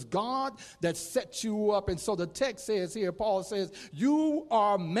 But it was God that set you up. And so the text says here, Paul says, you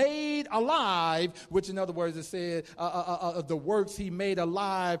are made alive, which in other words, it said the works he made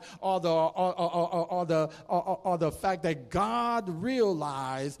alive are the fact that God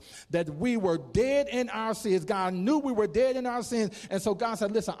realized that we were dead in our sins. God knew we were dead in our sins. And so God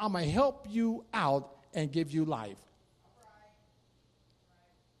said, listen, I'm going to help you out and give you life.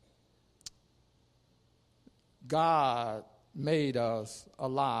 God made us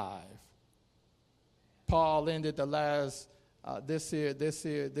alive. Paul ended the last this here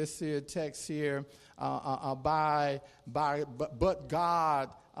text here but God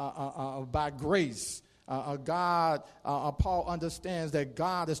by grace. Paul understands that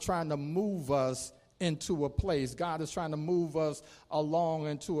God is trying to move us into a place. God is trying to move us along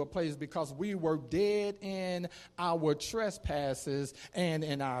into a place because we were dead in our trespasses and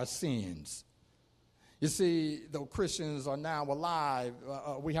in our sins. You see, though Christians are now alive,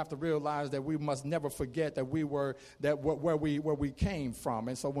 we have to realize that we must never forget that where we came from.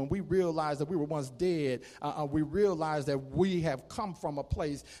 And so when we realize that we were once dead, we realize that we have come from a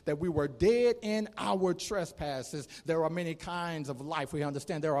place that we were dead in our trespasses. There are many kinds of life. We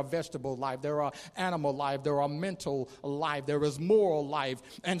understand there are vegetable life, there are animal life, there are mental life, there is moral life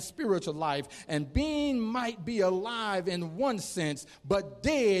and spiritual life. And being might be alive in one sense, but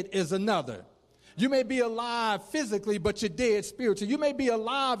dead is another. You may be alive physically, but you're dead spiritually. You may be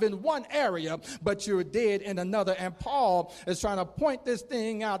alive in one area, but you're dead in another. And Paul is trying to point this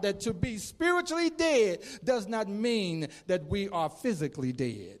thing out, that to be spiritually dead does not mean that we are physically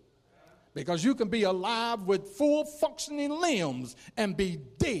dead. Because you can be alive with full functioning limbs and be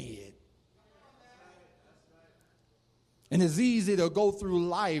dead. And it's easy to go through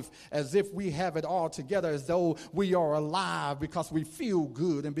life as if we have it all together, as though we are alive because we feel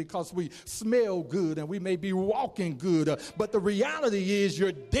good and because we smell good and we may be walking good. But the reality is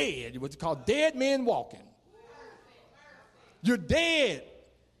you're dead. What's called dead men walking. You're dead.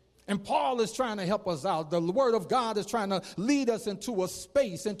 And Paul is trying to help us out. The Word of God is trying to lead us into a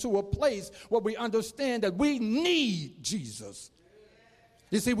space, into a place where we understand that we need Jesus.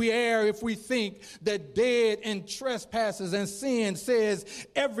 You see, we err if we think that dead in trespasses and sin says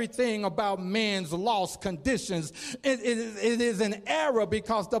everything about man's lost conditions. It is an error,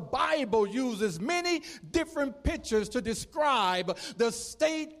 because the Bible uses many different pictures to describe the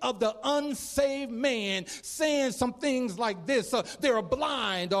state of the unsaved man, saying some things like this. They are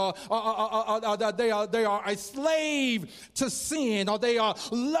blind, or they are a slave to sin, or they are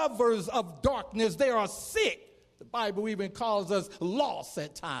lovers of darkness. They are sick. The Bible even calls us lost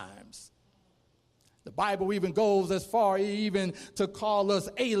at times. The Bible even goes as far even to call us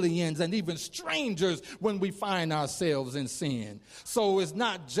aliens and even strangers when we find ourselves in sin. So it's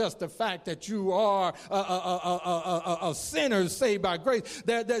not just the fact that you are a sinner saved by grace.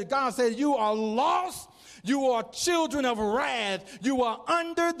 That God said you are lost. You are children of wrath. You are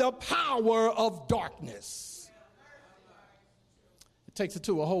under the power of darkness. It takes it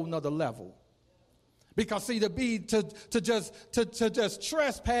to a whole nother level. Because see, to just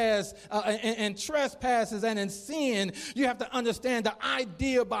trespass and trespasses and in sin, you have to understand the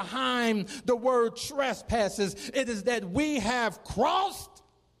idea behind the word trespasses. It is that we have crossed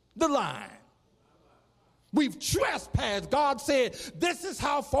the line. We've trespassed. God said, this is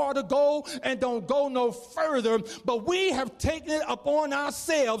how far to go and don't go no further. But we have taken it upon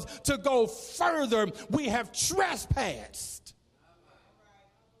ourselves to go further. We have trespassed.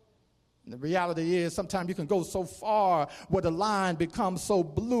 The reality is sometimes you can go so far where the line becomes so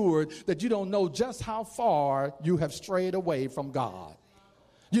blurred that you don't know just how far you have strayed away from God.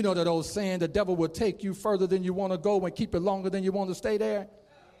 You know that old saying, the devil will take you further than you want to go and keep it longer than you want to stay there?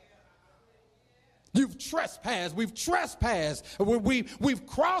 You've trespassed. We've trespassed. We've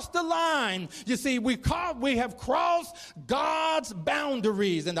crossed the line. You see, we have crossed God's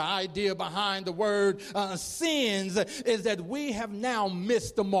boundaries. And the idea behind the word sins is that we have now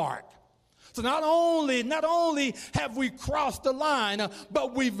missed the mark. So not only have we crossed the line,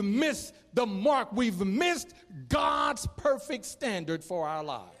 but we've missed the mark. We've missed God's perfect standard for our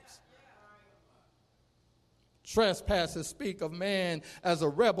lives. Trespasses speak of man as a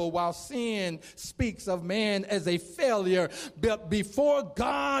rebel, while sin speaks of man as a failure. But before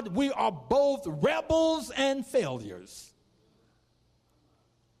God, we are both rebels and failures.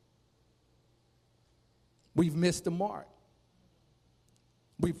 We've missed the mark.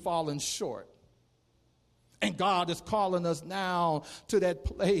 We've fallen short. And God is calling us now to that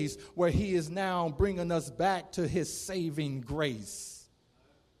place where he is now bringing us back to his saving grace.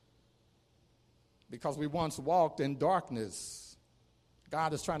 Because we once walked in darkness,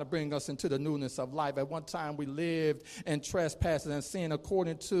 God is trying to bring us into the newness of life. At one time we lived in trespasses and sin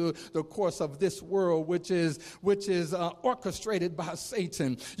according to the course of this world, which is orchestrated by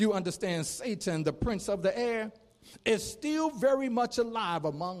Satan. You understand, Satan, the prince of the air, is still very much alive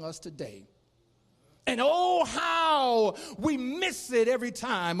among us today. And oh, how we miss it every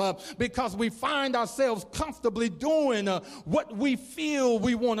time because we find ourselves comfortably doing what we feel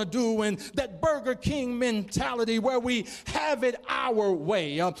we want to do, and that Burger King mentality where we have it our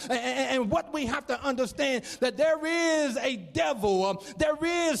way. And what we have to understand, that there is a devil, there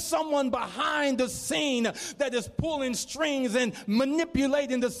is someone behind the scene that is pulling strings and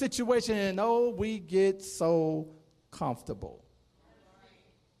manipulating the situation. And oh, we get so comfortable.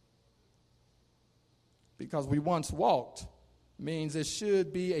 Because we once walked means it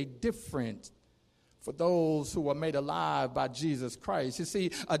should be a different for those who are made alive by Jesus Christ. You see,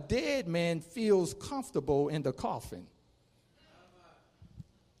 a dead man feels comfortable in the coffin.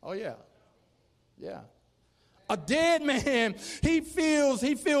 Oh, yeah. Yeah. A dead man, he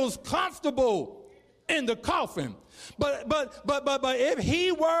feels comfortable in the coffin. But if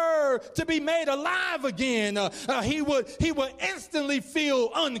he were to be made alive again, he would instantly feel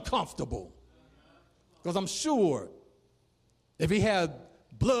uncomfortable. Because I'm sure if he had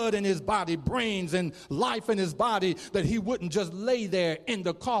blood in his body, brains and life in his body, that he wouldn't just lay there in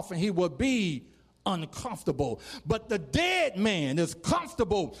the coffin. He would be uncomfortable. But the dead man is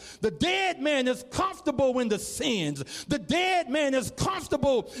comfortable. The dead man is comfortable in the sins. The dead man is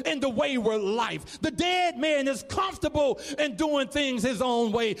comfortable in the wayward life. The dead man is comfortable in doing things his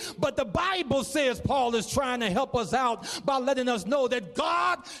own way. But the Bible says, Paul is trying to help us out by letting us know that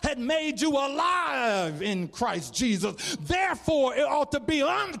God had made you alive in Christ Jesus. Therefore, it ought to be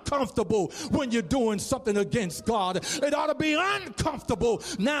uncomfortable when you're doing something against God. It ought to be uncomfortable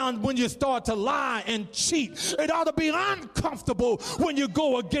now when you start to lie and cheat. It ought to be uncomfortable when you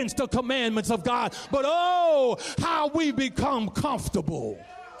go against the commandments of God. But oh, how we become comfortable.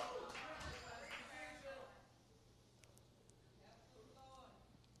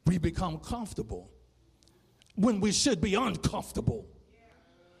 We become comfortable when we should be uncomfortable.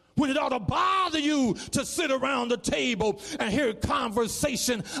 When it ought to bother you to sit around the table and hear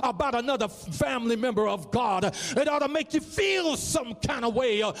conversation about another family member of God. It ought to make you feel some kind of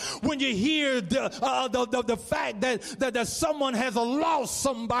way when you hear the fact that someone has lost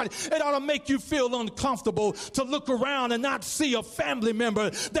somebody. It ought to make you feel uncomfortable to look around and not see a family member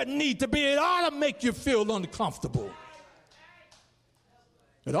that need to be. It ought to make you feel uncomfortable.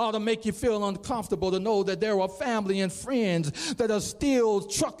 It ought to make you feel uncomfortable to know that there are family and friends that are still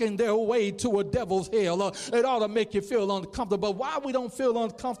trucking their way to a devil's hell. It ought to make you feel uncomfortable. But why we don't feel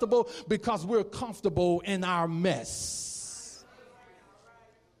uncomfortable? Because we're comfortable in our mess.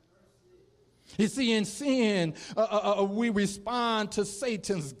 You see, in sin, we respond to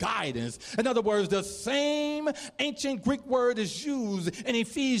Satan's guidance. In other words, the same ancient Greek word is used in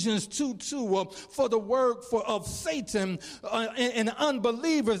Ephesians 2:2 for the word of Satan and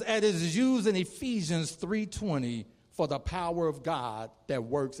unbelievers, as is used in Ephesians 3:20 for the power of God that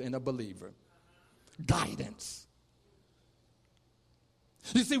works in a believer. Guidance.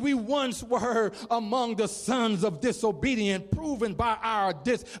 You see, we once were among the sons of disobedience, proven by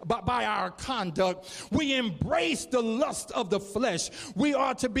our conduct. We embraced the lust of the flesh. We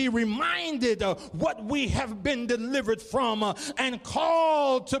are to be reminded of what we have been delivered from and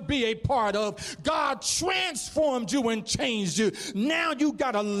called to be a part of. God transformed you and changed you. Now you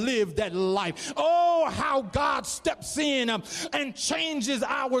got to live that life. Oh, how God steps in and changes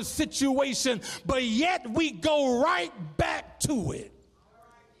our situation, but yet we go right back to it.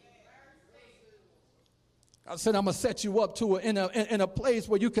 I said, I'm going to set you up in a place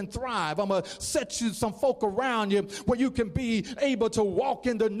where you can thrive. I'm going to set you some folk around you where you can be able to walk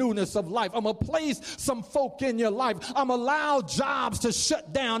in the newness of life. I'm going to place some folk in your life. I'm going to allow jobs to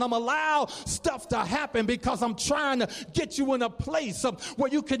shut down. I'm going to allow stuff to happen because I'm trying to get you in a place where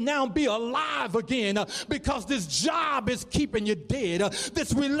you can now be alive again because this job is keeping you dead.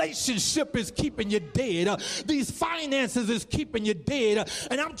 This relationship is keeping you dead. These finances is keeping you dead.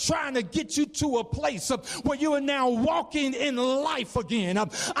 And I'm trying to get you to a place where you are now walking in life again.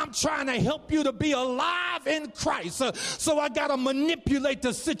 I'm trying to help you to be alive in Christ. So I got to manipulate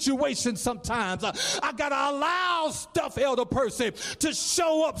the situation sometimes. I got to allow stuff, Elder Percy, to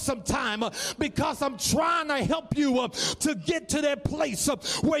show up sometime because I'm trying to help you to get to that place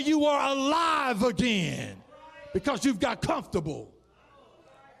where you are alive again because you've got comfortable.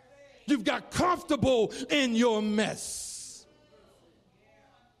 You've got comfortable in your mess.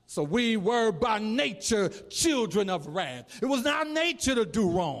 So we were by nature children of wrath. It was not nature to do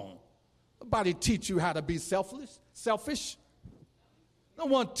wrong. Nobody teach you how to be selfish. No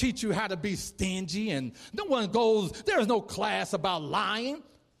one teach you how to be stingy, and no one goes, there's no class about lying.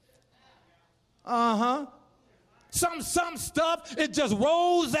 Some stuff, it just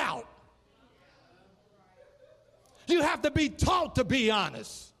rolls out. You have to be taught to be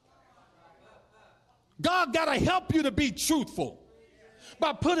honest. God got to help you to be truthful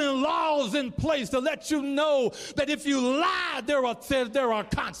by putting laws in place to let you know that if you lie, there are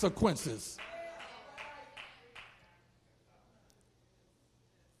consequences.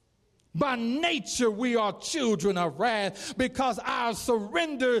 By nature, we are children of wrath because our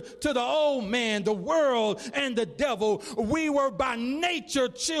surrender to the old man, the world, and the devil, we were by nature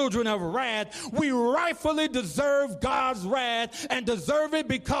children of wrath. We rightfully deserve God's wrath and deserve it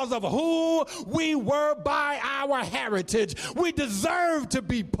because of who we were by our heritage. We deserve to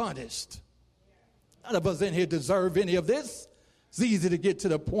be punished. None of us in here deserve any of this. It's easy to get to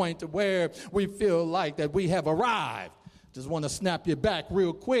the point where we feel like that we have arrived. Just want to snap you back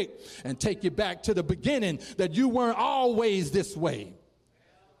real quick and take you back to the beginning, that you weren't always this way.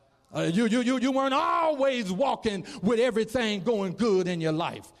 You weren't always walking with everything going good in your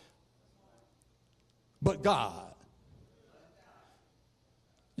life. But God.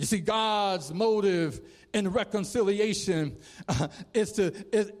 You see, God's motive in reconciliation is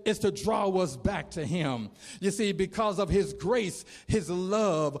to draw us back to him. You see, because of his grace, his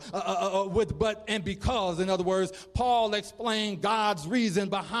love, in other words, Paul explained God's reason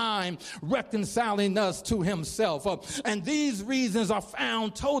behind reconciling us to himself. And these reasons are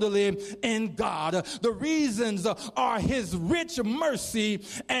found totally in God. The reasons are his rich mercy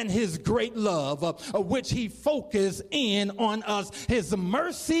and his great love, which he focused in on us. His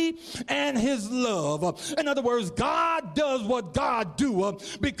mercy and his love. In other words, God does what God do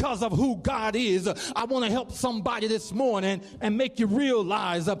because of who God is. I want to help somebody this morning and make you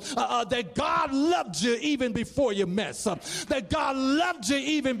realize that God loved you even before your mess. That God loved you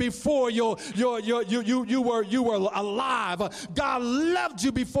even before you were alive. God loved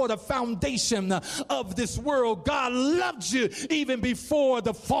you before the foundation of this world. God loved you even before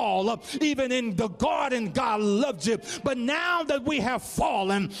the fall. Even in the garden, God loved you. But now that we have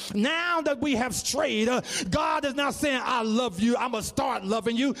fallen, now that we have strayed, God is not saying, I love you, I'm going to start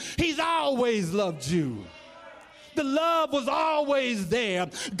loving you. He's always loved you. The love was always there.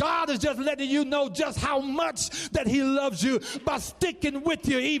 God is just letting you know just how much that he loves you by sticking with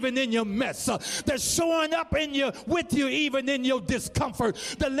you even in your mess. They're showing up in you with you even in your discomfort.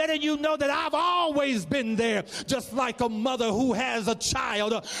 They're letting you know that I've always been there, just like a mother who has a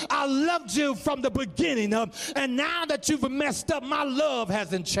child. I loved you from the beginning, and now that you've messed up, my love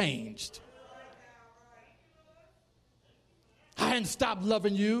hasn't changed. I hadn't stopped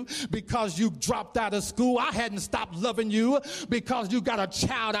loving you because you dropped out of school. I hadn't stopped loving you because you got a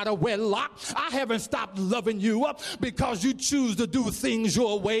child out of wedlock. I haven't stopped loving you because you choose to do things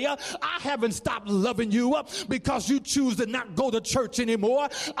your way. I haven't stopped loving you because you choose to not go to church anymore.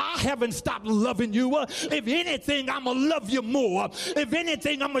 I haven't stopped loving you. If anything, I'm going to love you more. If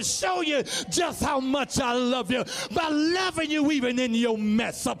anything, I'm going to show you just how much I love you by loving you even in your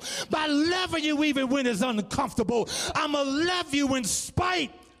mess up, by loving you even when it's uncomfortable. I'm going to love you in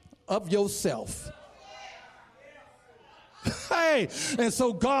spite of yourself. Hey, and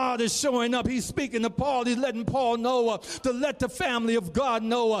so God is showing up. He's speaking to Paul. He's letting Paul know to let the family of God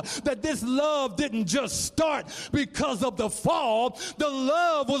know that this love didn't just start because of the fall. The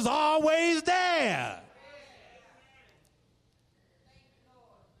love was always there.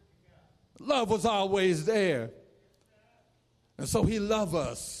 Love was always there. And so he loved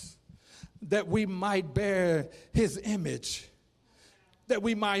us that we might bear his image, that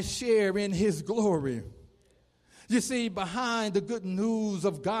we might share in his glory. You see, behind the good news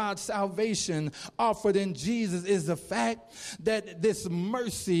of God's salvation offered in Jesus is the fact that this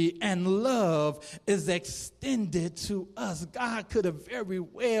mercy and love is extended to us. God could have very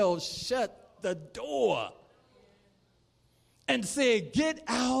well shut the door and said, "Get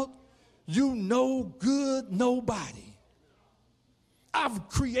out, you no good nobody. I've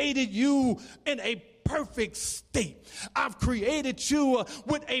created you in a perfect state. I've created you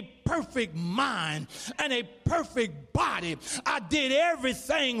with a perfect mind and a perfect body. I did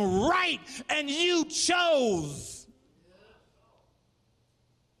everything right, and you chose."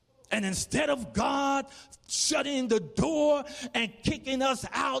 And instead of God shutting the door and kicking us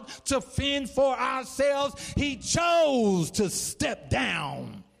out to fend for ourselves, he chose to step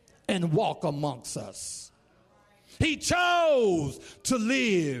down and walk amongst us. He chose to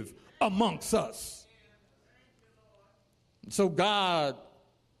live amongst us. So God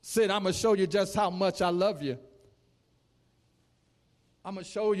said, "I'm going to show you just how much I love you. I'm going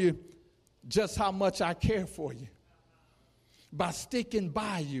to show you just how much I care for you by sticking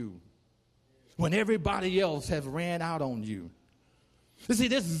by you when everybody else has ran out on you." You see,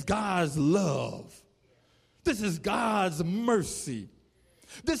 this is God's love. This is God's mercy.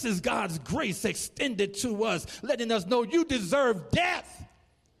 This is God's grace extended to us, letting us know you deserve death,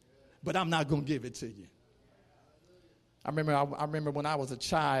 but I'm not going to give it to you. I remember when I was a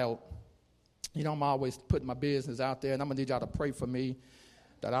child, you know, I'm always putting my business out there, and I'm going to need y'all to pray for me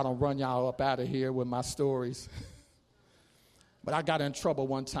that I don't run y'all up out of here with my stories. But I got in trouble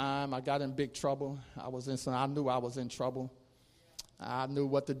one time. I got in big trouble. I knew I was in trouble. I knew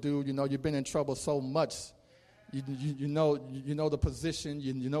what to do. You know, you've been in trouble so much. You know the position.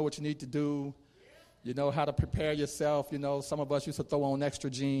 You know what you need to do. You know how to prepare yourself. You know, some of us used to throw on extra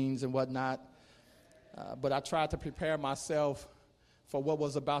jeans and whatnot. But I tried to prepare myself for what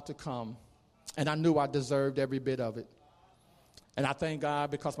was about to come. And I knew I deserved every bit of it. And I thank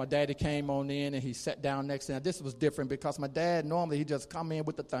God because my daddy came on in and he sat down next to me. Now, this was different because my dad, normally he just come in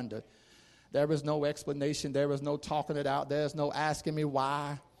with the thunder. There was no explanation. There was no talking it out. There's no asking me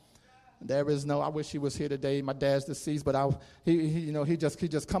why. There is no, I wish he was here today. My dad's deceased, but he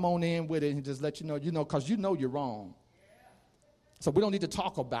just come on in with it and he just let you know, because you know you're wrong. So we don't need to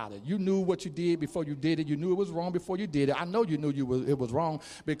talk about it. You knew what you did before you did it. You knew it was wrong before you did it. I know you knew it was wrong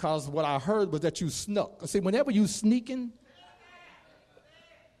because what I heard was that you snuck. See, whenever you sneaking,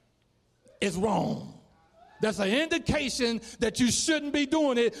 it's wrong. That's an indication that you shouldn't be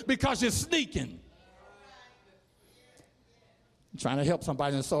doing it because you're sneaking. I'm trying to help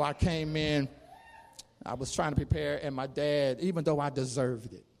somebody, and so I came in. I was trying to prepare, and my dad, even though I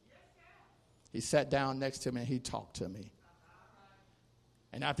deserved it, he sat down next to me and he talked to me.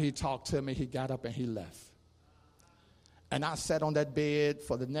 And after he talked to me, he got up and he left. And I sat on that bed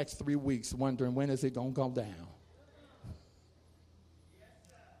for the next 3 weeks wondering, when is it going to go down?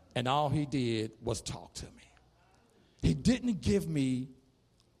 And all he did was talk to me. He didn't give me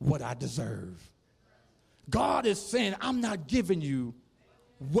what I deserve. God is saying, I'm not giving you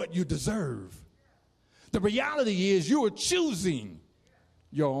what you deserve. The reality is you are choosing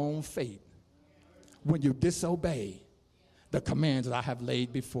your own fate when you disobey the commands that I have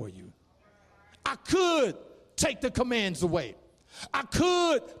laid before you. I could take the commands away. I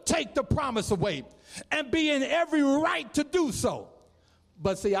could take the promise away and be in every right to do so.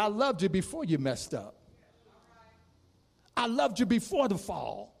 But see, I loved you before you messed up. I loved you before the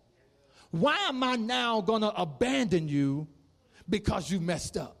fall. Why am I now going to abandon you because you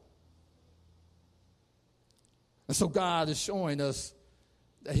messed up? And so God is showing us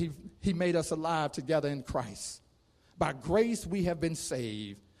that he made us alive together in Christ. By grace we have been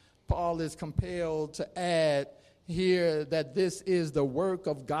saved. Paul is compelled to add here that this is the work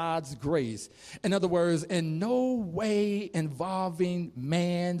of God's grace. In other words, in no way involving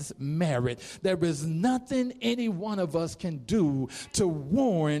man's merit. There is nothing any one of us can do to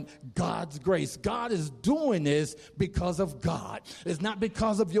warrant God's grace. God is doing this because of God. It's not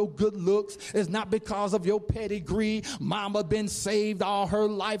because of your good looks. It's not because of your pedigree. Mama been saved all her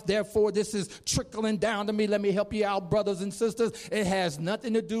life, therefore this is trickling down to me. Let me help you out, brothers and sisters. It has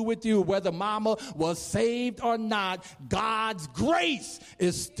nothing to do with you, whether mama was saved or not. God's grace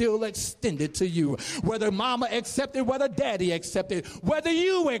is still extended to you. Whether mama accepted, whether daddy accepted, whether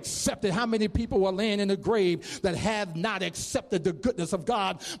you accepted. How many people are laying in the grave that have not accepted the goodness of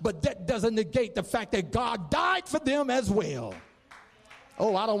God? But that doesn't negate the fact that God died for them as well.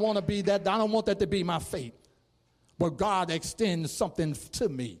 Oh, I don't want to be that. I don't want that to be my fate. But God extends something to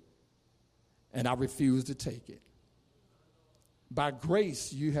me, and I refuse to take it. By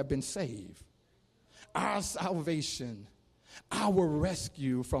grace, you have been saved. Our salvation, our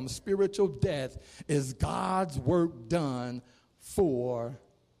rescue from spiritual death is God's work done for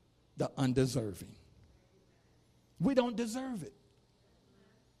the undeserving. We don't deserve it.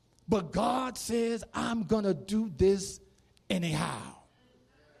 But God says, I'm going to do this anyhow.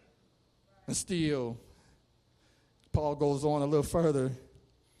 And still, Paul goes on a little further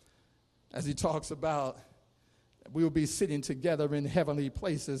as he talks about we will be sitting together in heavenly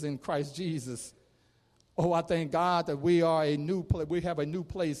places in Christ Jesus. Oh, I thank God that we are we have a new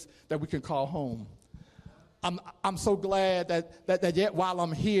place that we can call home. I'm so glad that yet while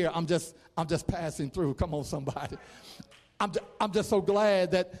I'm here, I'm just passing through. Come on, somebody. I'm just so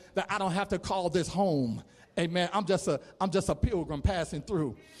glad that I don't have to call this home. Amen. I'm just a pilgrim passing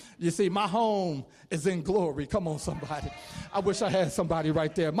through. You see, my home is in glory. Come on, somebody. I wish I had somebody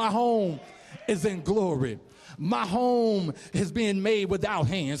right there. My home is in glory. My home is being made without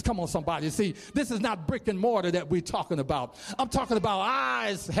hands. Come on, somebody. See, this is not brick and mortar that we're talking about. I'm talking about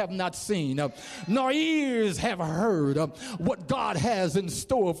eyes have not seen, nor ears have heard what God has in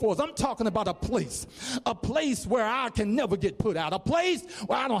store for us. I'm talking about a place where I can never get put out, a place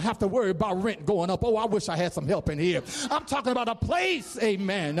where I don't have to worry about rent going up. Oh, I wish I had some help in here. I'm talking about a place,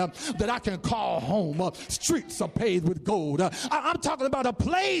 amen, that I can call home. Streets are paved with gold. I'm talking about a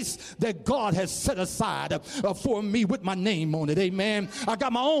place that God has set aside for me with my name on it, amen. I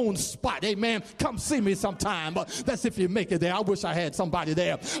got my own spot, amen. Come see me sometime. That's if you make it there. I wish I had somebody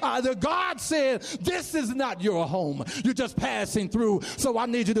there. God said, this is not your home. You're just passing through. So I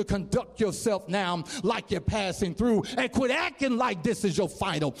need you to conduct yourself now like you're passing through and quit acting like this is your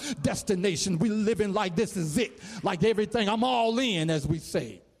final destination. We living like this is it. Like everything, I'm all in, as we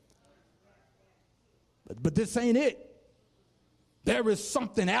say. But this ain't it. There is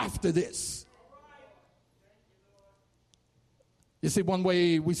something after this. You see, one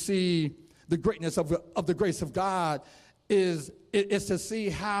way we see the greatness of the grace of God is to see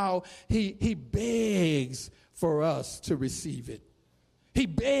how he begs for us to receive it. He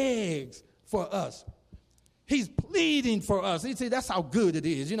begs for us. He's pleading for us. You see, that's how good it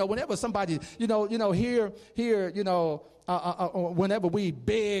is. You know, whenever somebody, here, whenever we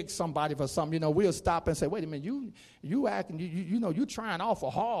beg somebody for something, we'll stop and say, wait a minute, you acting, you trying awful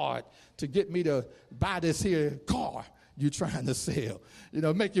hard to get me to buy this here car you trying to sell.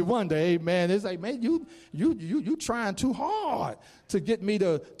 Make you wonder, amen. It's like, man, you trying too hard to get me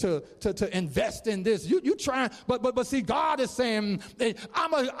to invest in this. You trying, but see, God is saying,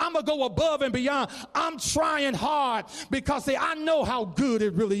 I'm gonna go above and beyond. I'm trying hard because see, I know how good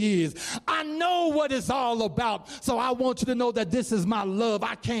it really is. I know what it's all about. So I want you to know that this is my love.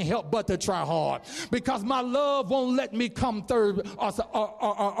 I can't help but to try hard because my love won't let me come third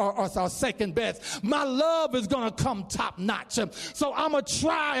or second best. My love is gonna come top notch. So I'm gonna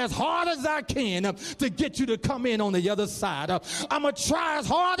try as hard as I can to get you to come in on the other side. I'm I'm going to try as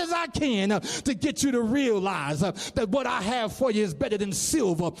hard as I can to get you to realize that what I have for you is better than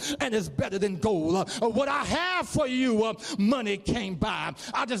silver and is better than gold. What I have for you, money can't buy.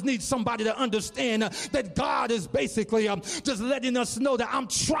 I just need somebody to understand that God is basically just letting us know that I'm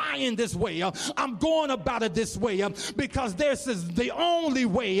trying this way. I'm going about it this way because this is the only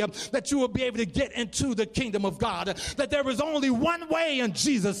way that you will be able to get into the kingdom of God. That there is only one way, and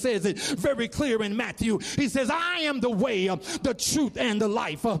Jesus says it very clear in Matthew. He says, I am the way, the truth, and the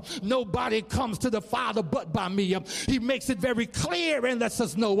life. Nobody comes to the Father but by me. He makes it very clear and lets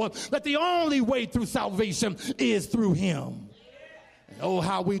us know that the only way through salvation is through him. Oh,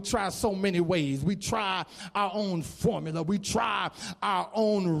 how we try so many ways. We try our own formula. We try our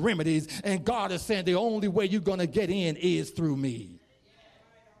own remedies. And God is saying the only way you're going to get in is through me.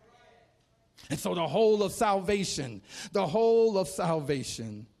 And so the whole of salvation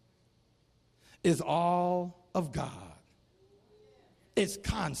is all of God. It's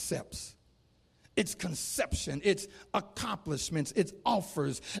concepts. It's conception, it's accomplishments, it's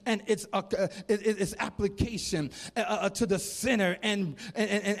offers, and it's application to the sinner and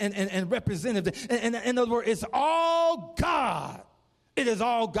representative. And in other words, it's all God. It is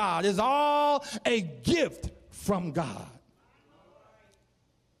all God. It's all a gift from God.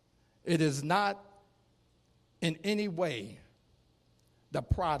 It is not in any way the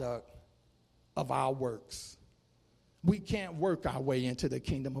product of our works. We can't work our way into the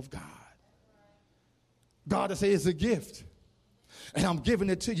kingdom of God. God says it's a gift, and I'm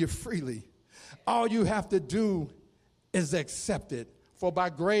giving it to you freely. All you have to do is accept it, for by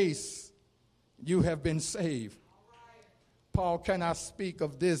grace you have been saved. Paul cannot speak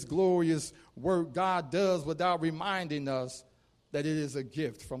of this glorious work God does without reminding us that it is a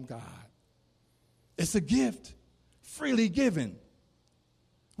gift from God. It's a gift, freely given.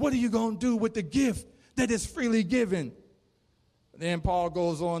 What are you going to do with the gift that is freely given? Then Paul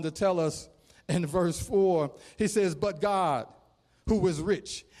goes on to tell us in verse 4, he says, but God, who is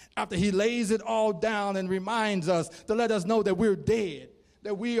rich, after he lays it all down and reminds us to let us know that we're dead,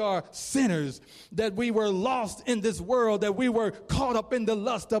 that we are sinners, that we were lost in this world, that we were caught up in the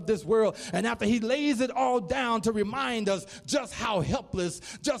lust of this world. And after he lays it all down to remind us just how helpless,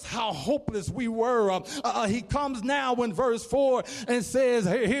 just how hopeless we were, he comes now in verse 4 and says,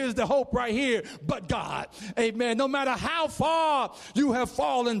 here's the hope right here, but God. Amen. No matter how far you have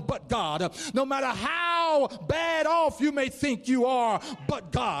fallen, but God. No matter how bad off you may think you are,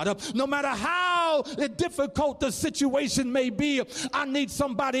 but God. No matter how difficult the situation may be, I need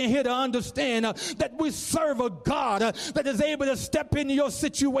somebody in here to understand that we serve a God that is able to step into your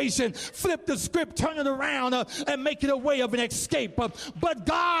situation, flip the script, turn it around, and make it a way of an escape. But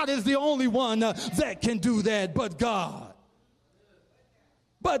God is the only one that can do that. But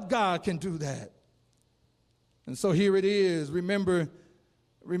God can do that. And so here it is. Remember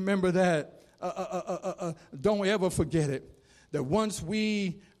that. Don't ever forget it. That once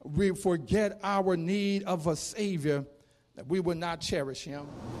we forget our need of a Savior, that we will not cherish him.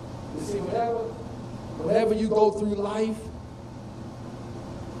 You see, whenever you go through life,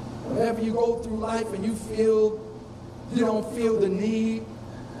 and you don't feel the need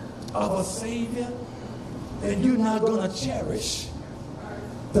of a Savior, then you're not going to cherish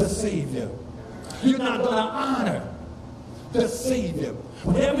the Savior. You're not going to honor the Savior.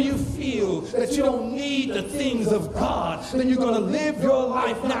 Whenever you feel that you don't need the things of God, then you're going to live your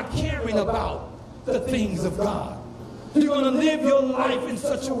life not caring about the things of God. You're going to live your life in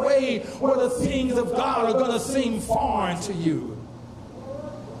such a way where the things of God are going to seem foreign to you.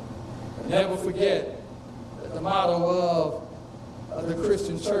 Never forget that the motto of the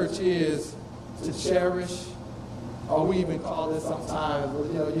Christian church is to cherish, or we even call it sometimes,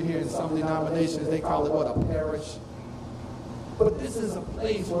 you hear in some denominations, they call it a parish. But this is a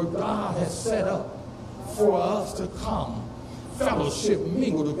place where God has set up for us to come, fellowship,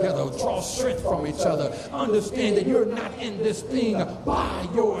 mingle together, draw strength from each other. Understand that you're not in this thing by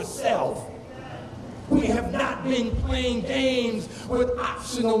yourself. We have not been playing games with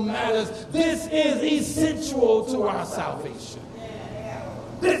optional matters. This is essential to our salvation.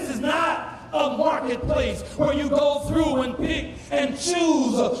 This is not a marketplace where you go through and pick and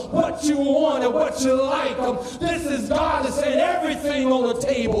choose what you want and what you like. This is God is saying everything on the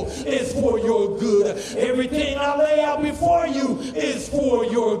table is for your good. Everything I lay out before you is for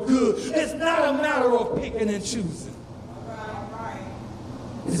your good. It's not a matter of picking and choosing.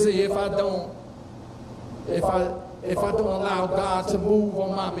 You see, if I don't allow God to move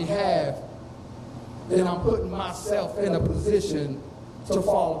on my behalf, then I'm putting myself in a position to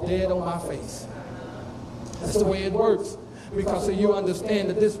fall dead on my face. That's the way it works. Because so you understand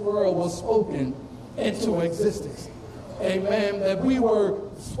that this world was spoken into existence. amen, that we were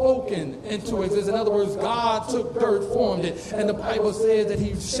spoken into existence. In other words, God took dirt, formed it, and the Bible says that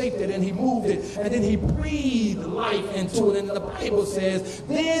he shaped it and he moved it, and then he breathed life into it. And the Bible says,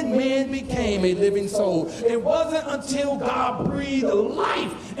 then man became a living soul. It wasn't until God breathed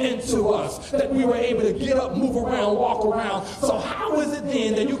life into us that we were able to get up, move around, walk around. So how is it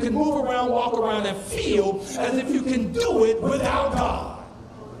then that you can move around, walk around, and feel as if you can do it without God?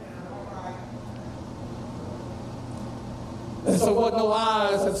 And so what no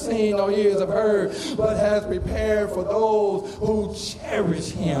eyes have seen, no ears have heard, but has prepared for those who cherish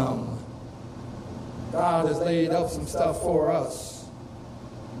him. God has laid up some stuff for us.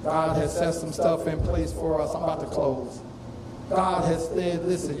 God has set some stuff in place for us. I'm about to close. God has said,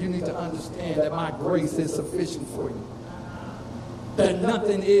 listen, you need to understand that my grace is sufficient for you. That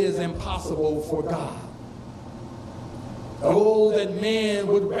nothing is impossible for God. Oh, that man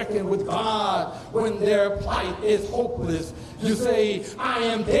would reckon with God when their plight is hopeless. You say, I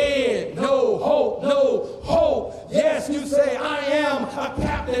am dead, no hope, no hope. Yes, you say, I am a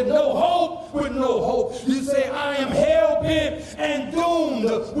captive, no hope with no hope. You say, I am hell-bent and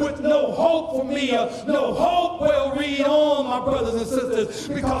doomed with no hope for me. No hope. Well, read on, my brothers and sisters,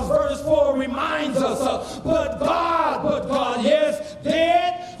 because verse 4 reminds us, but God, yes,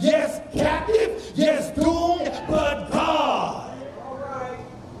 dead, yes, captive, yes, doomed, but God.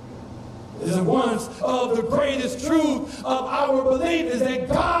 This is one of the greatest truths of our belief, is that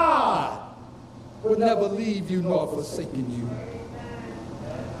God would never leave you nor forsaken you.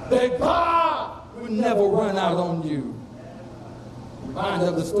 That God would never run out on you. Remind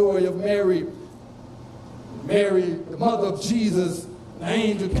of the story of Mary. Mary, the mother of Jesus. The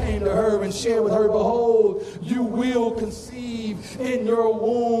angel came to her and shared with her, behold, you will conceive in your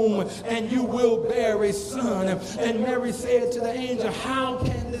womb and you will bear a son. And Mary said to the angel, how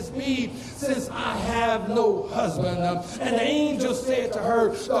can this be since I have no husband? And the angel said to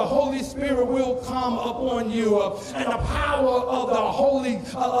her, the Holy Spirit will come upon you and the power of the Holy,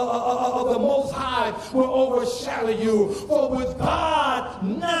 of the Most High will overshadow you. For with God,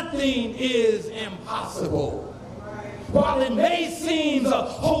 nothing is impossible. While it may seem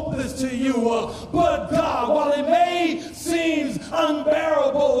hopeless to you, but God, while it may seem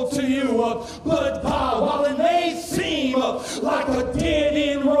unbearable to you, but God, while it may seem like a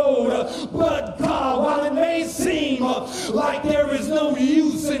dead-end road, but God, while it may seem like there is no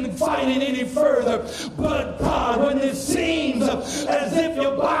use in fighting any further, but God, when it seems as if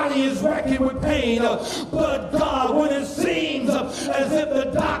your body is racking with pain, but God, when it seems as if the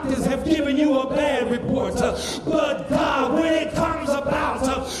doctors have given you a bad report, but God, when it comes about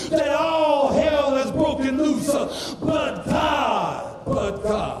that all hell has broken loose, but God,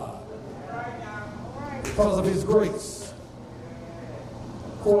 because of his grace,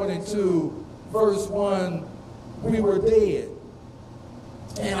 according to verse 1, we were dead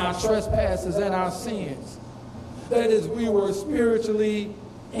in our trespasses and our sins. That is, we were spiritually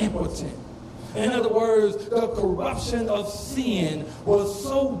impotent. In other words, the corruption of sin was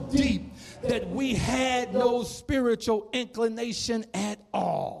so deep that we had no spiritual inclination at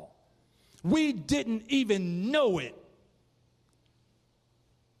all. We didn't even know it.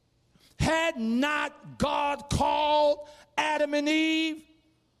 Had not God called Adam and Eve,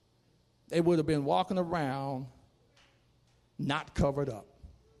 they would have been walking around not covered up.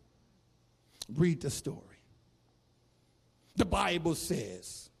 Read the story. The Bible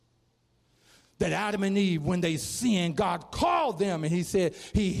says that Adam and Eve, when they sinned, God called them and he said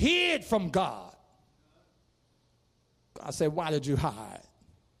he hid from God. God said, why did you hide?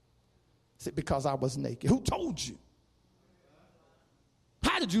 He said, because I was naked. Who told you?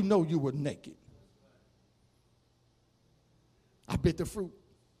 How did you know you were naked? I bit the fruit.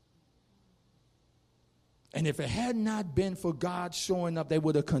 And if it had not been for God showing up, they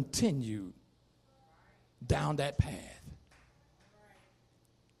would have continued down that path.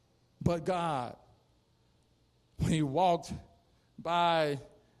 But God, when he walked by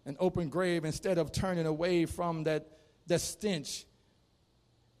an open grave, instead of turning away from that stench,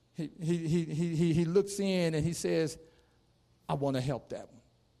 he looks in and he says, I want to help that one.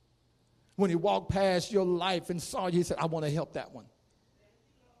 When he walked past your life and saw you, he said, I want to help that one.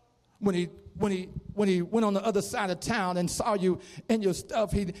 When he went on the other side of town and saw you and your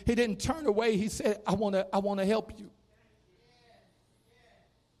stuff, he didn't turn away. He said, I want to help you.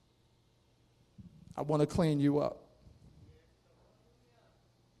 I want to clean you up.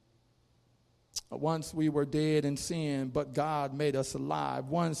 Once we were dead in sin, but God made us alive.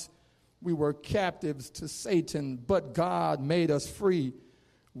 Once we were captives to Satan, but God made us free.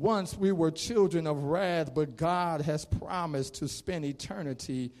 Once we were children of wrath, but God has promised to spend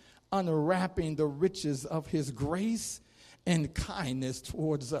eternity unwrapping the riches of his grace and kindness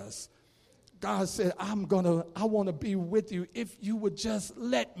towards us. God said, I want to be with you if you would just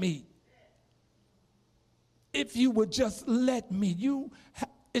let me. If you would just let me.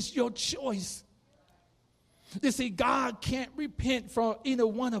 It's your choice. You see, God can't repent for either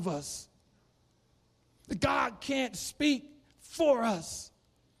one of us. God can't speak for us.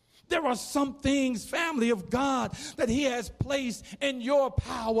 There are some things, family of God, that he has placed in your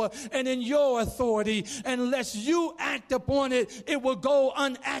power and in your authority. And unless you act upon it, it will go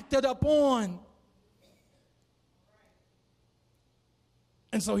unacted upon.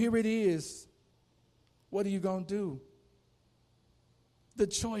 And so here it is. What are you going to do? The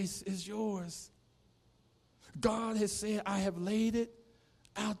choice is yours. God has said, I have laid it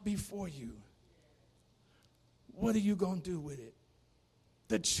out before you. What are you going to do with it?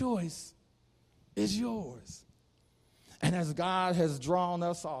 The choice is yours. And as God has drawn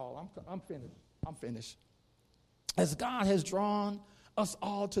us all, I'm finished. As God has drawn us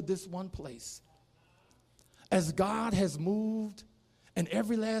all to this one place, as God has moved in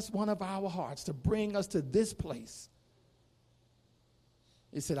every last one of our hearts to bring us to this place,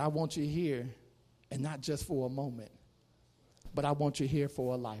 he said, I want you here, and not just for a moment, but I want you here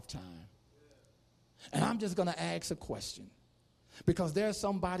for a lifetime. And I'm just going to ask a question, because there's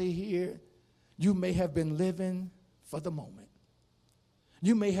somebody here, you may have been living for the moment.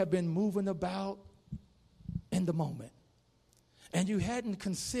 You may have been moving about in the moment, and you hadn't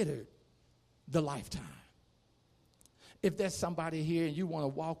considered the lifetime. If there's somebody here and you want to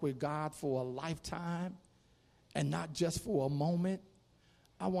walk with God for a lifetime and not just for a moment,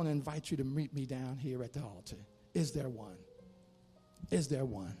 I want to invite you to meet me down here at the altar. Is there one? Is there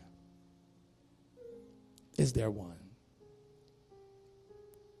one? Is there one?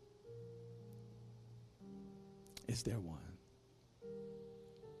 Is there one?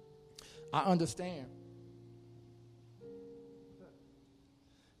 I understand.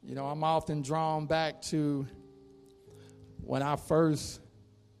 You know, I'm often drawn back to when I first,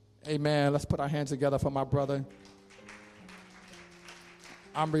 amen, let's put our hands together for my brother.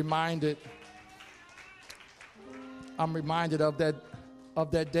 I'm reminded of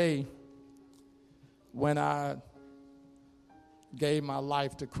that day when I gave my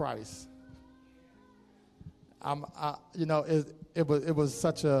life to Christ. It was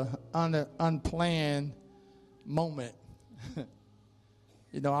such a unplanned moment.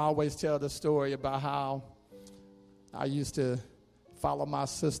 I always tell the story about how I used to follow my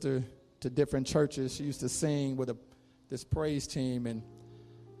sister to different churches. She used to sing with this praise team, and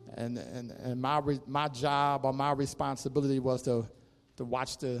my job or my responsibility was to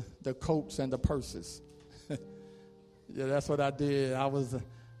watch the coats and the purses. Yeah, that's what I did. I was,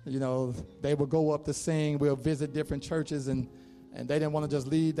 they would go up to sing. We'll visit different churches, and they didn't want to just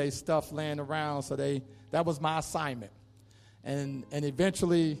leave their stuff laying around, so that was my assignment. And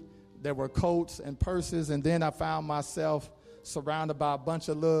eventually there were coats and purses, and then I found myself surrounded by a bunch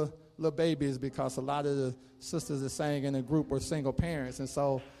of little babies, because a lot of the sisters that sang in the group were single parents. And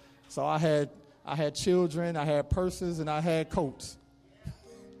so I had children, I had purses, and I had coats.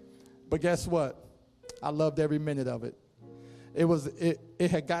 But guess what? I loved every minute of it. It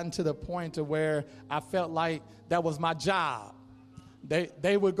had gotten to the point to where I felt like that was my job.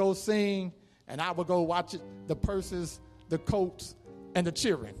 They would go sing, and I would go watch the purses, the coats, and the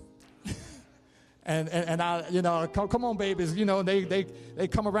cheering. And I, come on, babies, they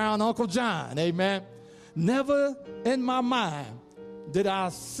come around Uncle John, amen. Never in my mind did I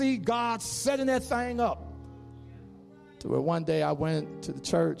see God setting that thing up. To where one day I went to the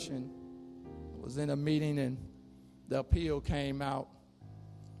church and was in a meeting, and the appeal came out,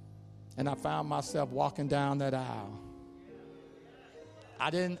 and I found myself walking down that aisle. I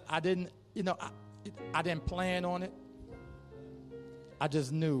didn't plan on it. I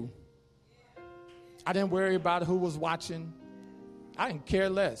just knew. I didn't worry about who was watching. I didn't care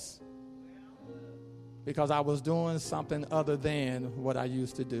less, because I was doing something other than what I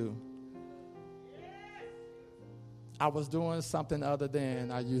used to do. I was doing something other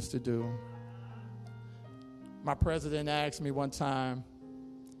than I used to do. My president asked me one time,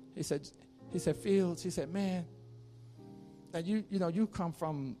 he said, Fields, he said, man, now you come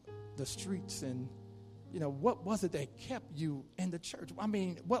from the streets, and what was it that kept you in the church? I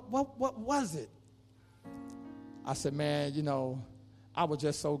mean, what was it? I said, man, I was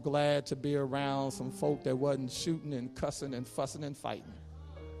just so glad to be around some folk that wasn't shooting and cussing and fussing and fighting.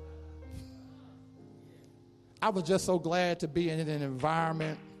 I was just so glad to be in an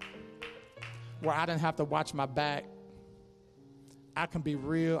environment where I didn't have to watch my back. I can be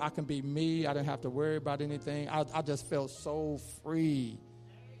real. I can be me. I didn't have to worry about anything. I just felt so free.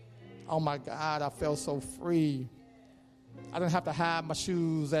 Oh, my God, I felt so free. I didn't have to hide my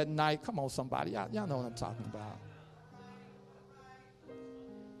shoes at night. Come on, somebody. Y'all know what I'm talking about.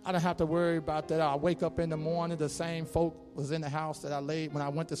 I didn't have to worry about that. I wake up in the morning, the same folk was in the house that I laid when I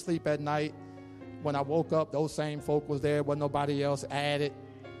went to sleep at night. When I woke up, those same folk was there. Wasn't nobody else added.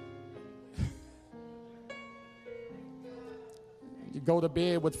 You go to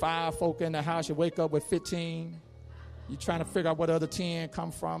bed with 5 folk in the house. You wake up with 15. You're trying to figure out what other 10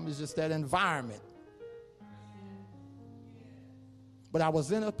 come from. It's just that environment. But I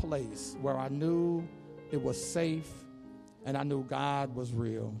was in a place where I knew it was safe and I knew God was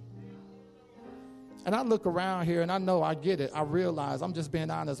real. And I look around here and I know I get it. I realize, I'm just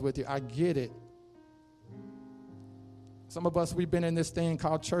being honest with you, I get it. Some of us, we've been in this thing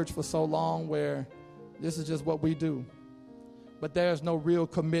called church for so long where this is just what we do. But there's no real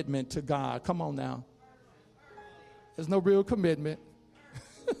commitment to God. Come on now. There's no real commitment.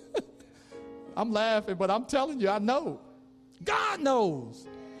 I'm laughing, but I'm telling you, I know. God knows.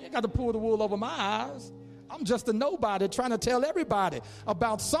 You ain't got to pull the wool over my eyes. I'm just a nobody trying to tell everybody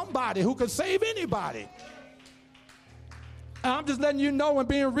about somebody who could save anybody. And I'm just letting you know and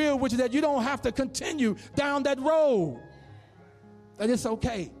being real with you that you don't have to continue down that road. That it's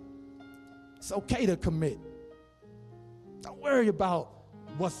okay. It's okay to commit. Don't worry about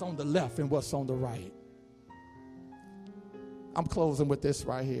what's on the left and what's on the right. I'm closing with this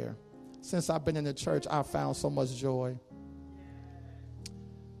right here. Since I've been in the church, I've found so much joy.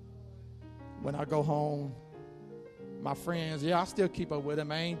 When I go home, my friends, I still keep up with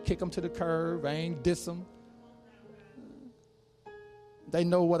them. I ain't kick them to the curb. I ain't diss them. They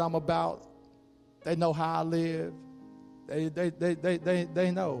know what I'm about. They know how I live.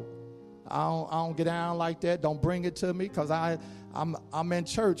 They know. I don't get down like that. Don't bring it to me because I'm in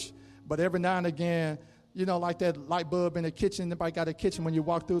church. But every now and again, you know, like that light bulb in the kitchen. Anybody got a kitchen when you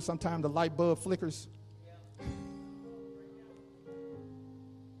walk through? Sometimes the light bulb flickers.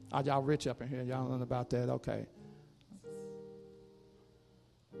 Oh, y'all rich up in here. Y'all don't know about that. Okay.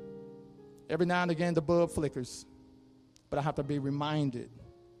 Every now and again, the bulb flickers. But I have to be reminded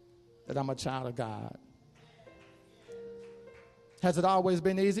that I'm a child of God. Has it always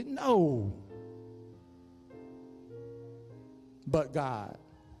been easy? No. But God.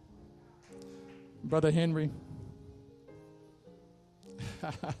 Brother Henry,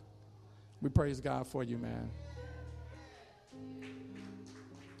 we praise God for you, man.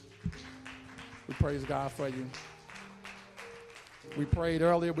 We praise God for you. We prayed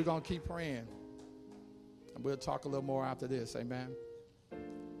earlier. We're going to keep praying. And we'll talk a little more after this. Amen.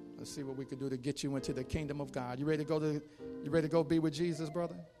 Let's see what we can do to get you into the kingdom of God. You ready to go be with Jesus,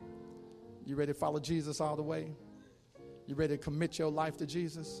 brother? You ready to follow Jesus all the way? You ready to commit your life to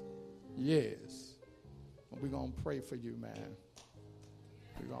Jesus? Yes. We're going to pray for you, man.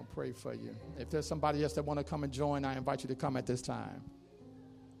 We're going to pray for you. If there's somebody else that want to come and join, I invite you to come at this time.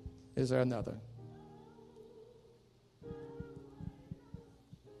 Is there another?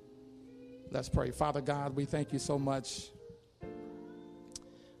 Let's pray. Father God, we thank you so much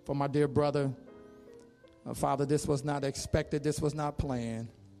for my dear brother. Father, this was not expected. This was not planned.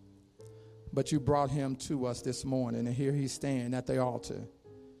 But you brought him to us this morning, and here he's standing at the altar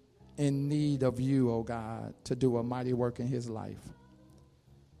in need of you, oh God, to do a mighty work in his life.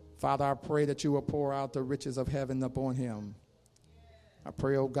 Father, I pray that you will pour out the riches of heaven upon him. I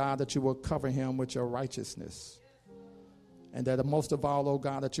pray, oh God, that you will cover him with your righteousness. And that most of all, oh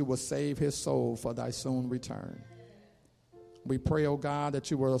God, that you will save his soul for thy soon return. We pray, oh God, that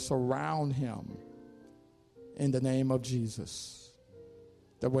you will surround him in the name of Jesus.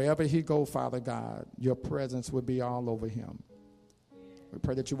 That wherever he go, Father God, your presence will be all over him. We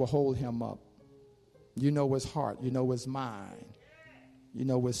pray that you will hold him up. You know his heart. You know his mind. You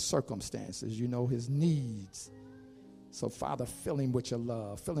know his circumstances. You know his needs. So, Father, fill him with your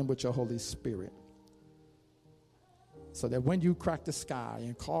love. Fill him with your Holy Spirit. So that when you crack the sky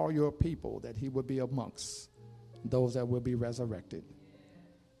and call your people, that he will be amongst those that will be resurrected.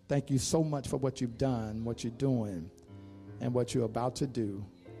 Thank you so much for what you've done, what you're doing, and what you're about to do.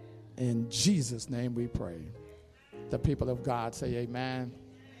 In Jesus' name we pray. The people of God say amen,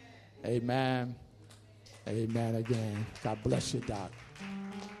 amen, amen again. God bless you, Doc.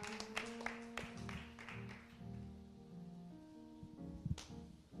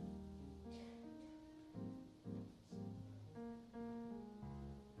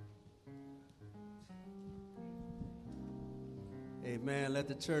 Amen. Let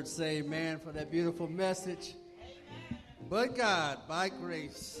the church say amen for that beautiful message. Amen. But God, by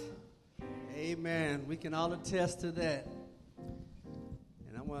grace. Amen. We can all attest to that.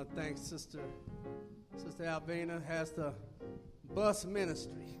 And I want to thank Sister Albina has the bus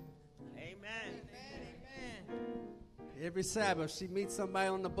ministry. Amen. Amen. Every Sabbath, she meets somebody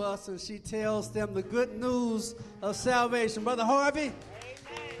on the bus and she tells them the good news of salvation. Brother Harvey,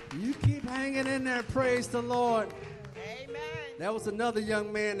 you keep hanging in there. Praise the Lord. Amen. That was another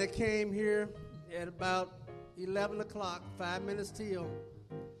young man that came here at about 11 o'clock, 5 minutes till.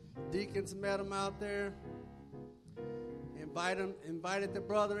 Deacons met him out there, invited the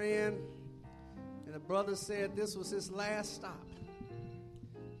brother in, and the brother said this was his last stop.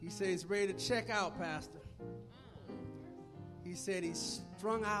 He said he's ready to check out, Pastor. He said he's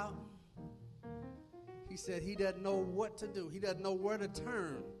strung out. He said he doesn't know what to do. He doesn't know where to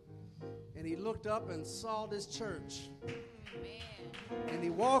turn. And he looked up and saw this church. And he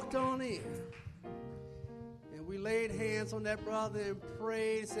walked on in. And we laid hands on that brother and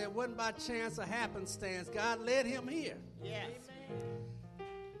prayed. Said it wasn't by chance or happenstance. God led him here. Yes.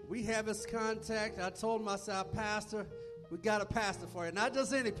 We have his contact. I told him, I said, Pastor, we got a pastor for you. Not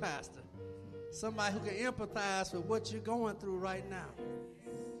just any pastor. Somebody who can empathize with what you're going through right now.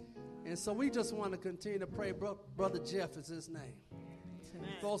 And so we just want to continue to pray. Brother Jeff is his name.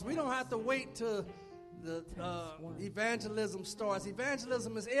 Folks, we don't have to wait till the evangelism starts.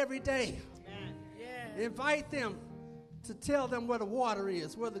 Evangelism is every day. Invite them to tell them where the water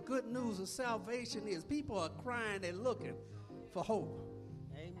is, where the good news of salvation is. People are crying, they're looking for hope.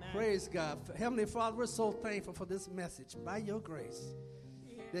 Amen. Praise God. Heavenly Father, we're so thankful for this message. By your grace,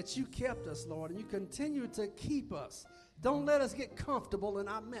 that you kept us, Lord, and you continue to keep us. Don't let us get comfortable in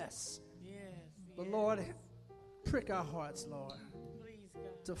our mess. But Lord, prick our hearts, Lord,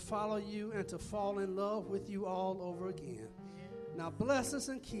 to follow you and to fall in love with you all over again. Now bless us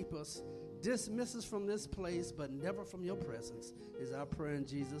and keep us. Dismiss us from this place, but never from your presence, is our prayer in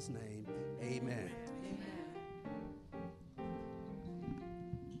Jesus' name. Amen.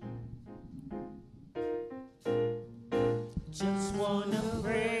 Just wanna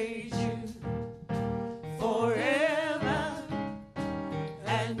praise you forever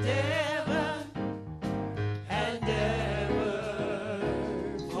and ever and ever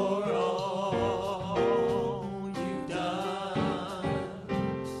for all you've done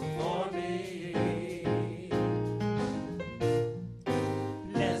for me.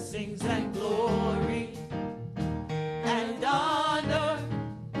 Blessings and glory.